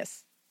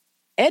curious.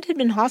 Ed had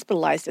been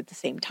hospitalized at the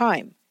same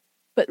time,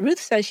 but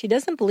Ruth says she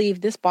doesn't believe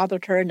this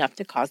bothered her enough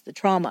to cause the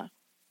trauma.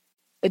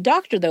 The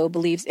doctor, though,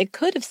 believes it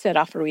could have set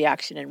off a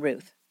reaction in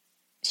Ruth.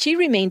 She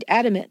remained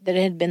adamant that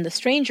it had been the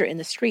stranger in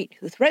the street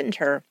who threatened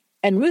her,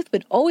 and Ruth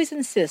would always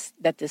insist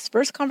that this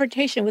first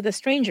confrontation with a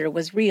stranger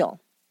was real.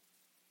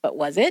 But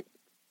was it?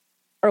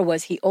 Or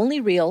was he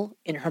only real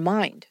in her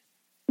mind?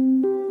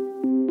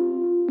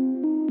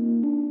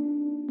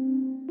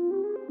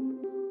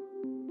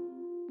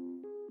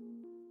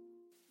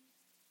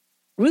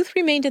 Ruth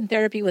remained in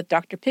therapy with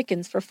Dr.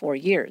 Pickens for 4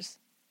 years.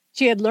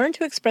 She had learned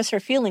to express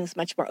her feelings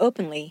much more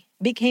openly,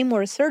 became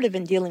more assertive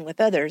in dealing with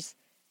others,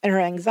 and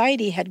her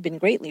anxiety had been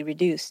greatly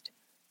reduced.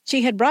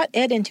 She had brought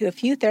Ed into a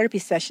few therapy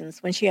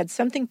sessions when she had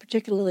something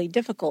particularly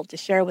difficult to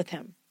share with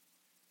him.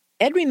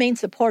 Ed remained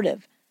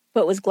supportive,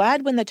 but was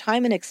glad when the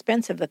time and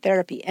expense of the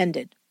therapy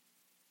ended.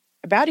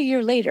 About a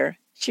year later,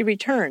 she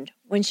returned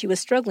when she was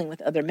struggling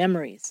with other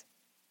memories.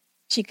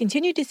 She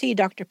continued to see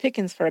Dr.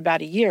 Pickens for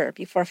about a year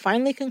before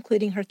finally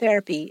concluding her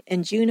therapy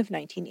in June of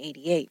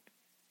 1988.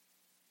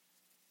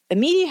 The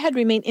media had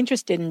remained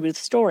interested in Ruth's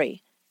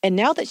story, and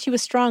now that she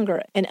was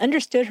stronger and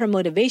understood her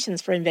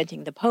motivations for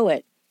inventing the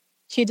poet,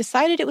 she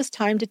decided it was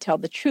time to tell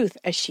the truth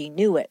as she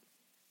knew it.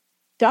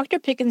 Dr.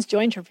 Pickens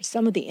joined her for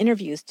some of the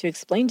interviews to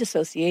explain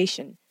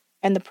dissociation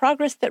and the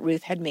progress that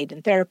Ruth had made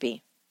in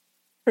therapy.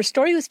 Her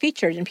story was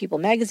featured in People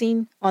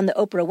magazine, on The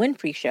Oprah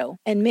Winfrey Show,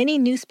 and many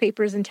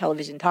newspapers and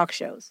television talk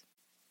shows.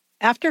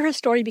 After her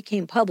story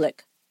became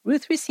public,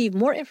 Ruth received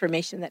more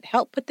information that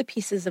helped put the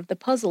pieces of the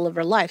puzzle of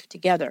her life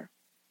together.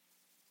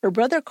 Her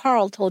brother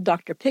Carl told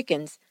Dr.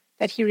 Pickens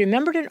that he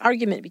remembered an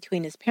argument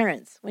between his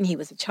parents when he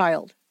was a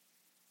child.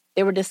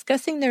 They were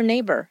discussing their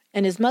neighbor,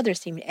 and his mother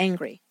seemed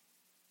angry.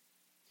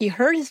 He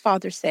heard his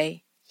father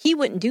say he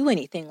wouldn't do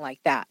anything like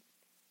that.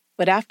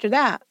 But after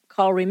that,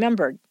 Carl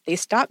remembered they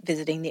stopped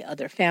visiting the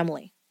other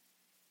family.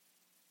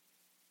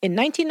 In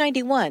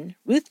 1991,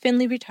 Ruth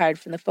Finley retired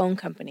from the phone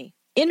company.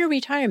 In her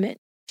retirement,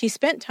 she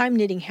spent time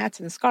knitting hats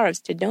and scarves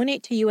to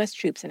donate to U.S.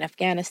 troops in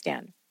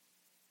Afghanistan.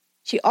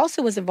 She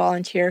also was a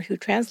volunteer who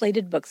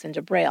translated books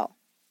into Braille.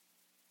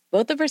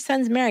 Both of her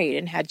sons married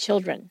and had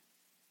children.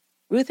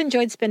 Ruth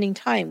enjoyed spending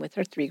time with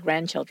her 3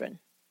 grandchildren.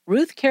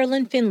 Ruth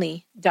Carolyn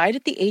Finley died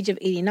at the age of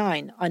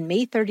 89 on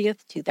May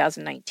 30th,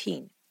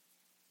 2019.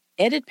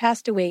 Ed had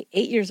passed away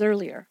 8 years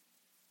earlier.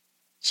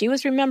 She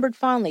was remembered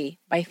fondly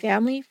by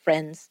family,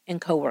 friends,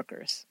 and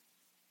coworkers.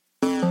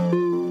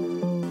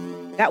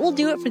 That will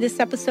do it for this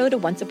episode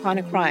of Once Upon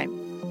a Crime.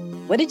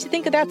 What did you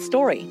think of that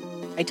story?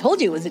 I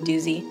told you it was a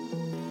doozy.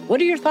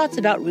 What are your thoughts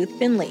about Ruth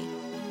Finley?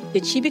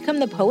 Did she become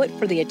the poet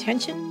for the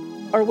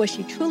attention, or was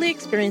she truly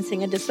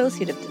experiencing a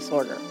dissociative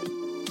disorder?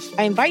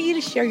 I invite you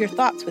to share your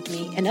thoughts with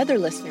me and other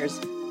listeners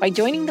by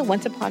joining the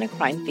Once Upon a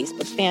Crime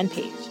Facebook fan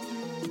page.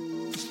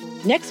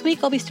 Next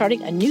week, I'll be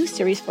starting a new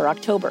series for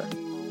October.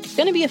 It's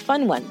going to be a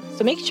fun one,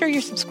 so make sure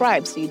you're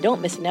subscribed so you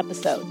don't miss an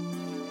episode.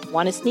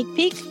 Want a sneak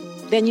peek?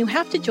 Then you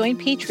have to join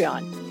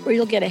Patreon, where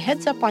you'll get a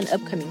heads up on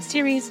upcoming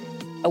series,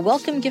 a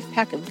welcome gift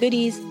pack of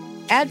goodies,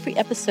 ad-free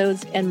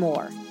episodes, and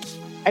more.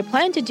 I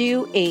plan to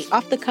do a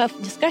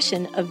off-the-cuff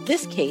discussion of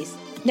this case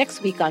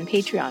next week on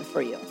Patreon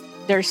for you.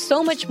 There's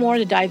so much more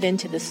to dive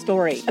into this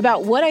story,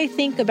 about what I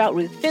think about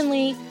Ruth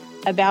Finley,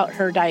 about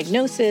her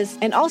diagnosis,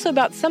 and also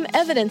about some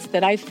evidence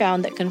that I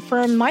found that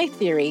confirmed my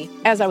theory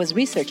as I was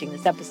researching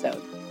this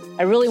episode.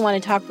 I really want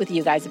to talk with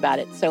you guys about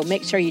it, so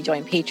make sure you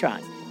join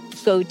Patreon.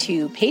 Go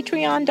to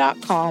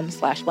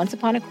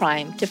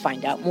patreon.com/onceuponacrime to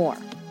find out more.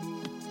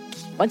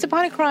 Once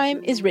Upon a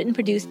Crime is written,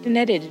 produced, and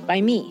edited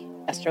by me,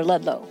 Esther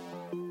Ludlow.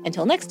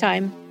 Until next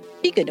time,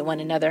 be good to one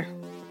another.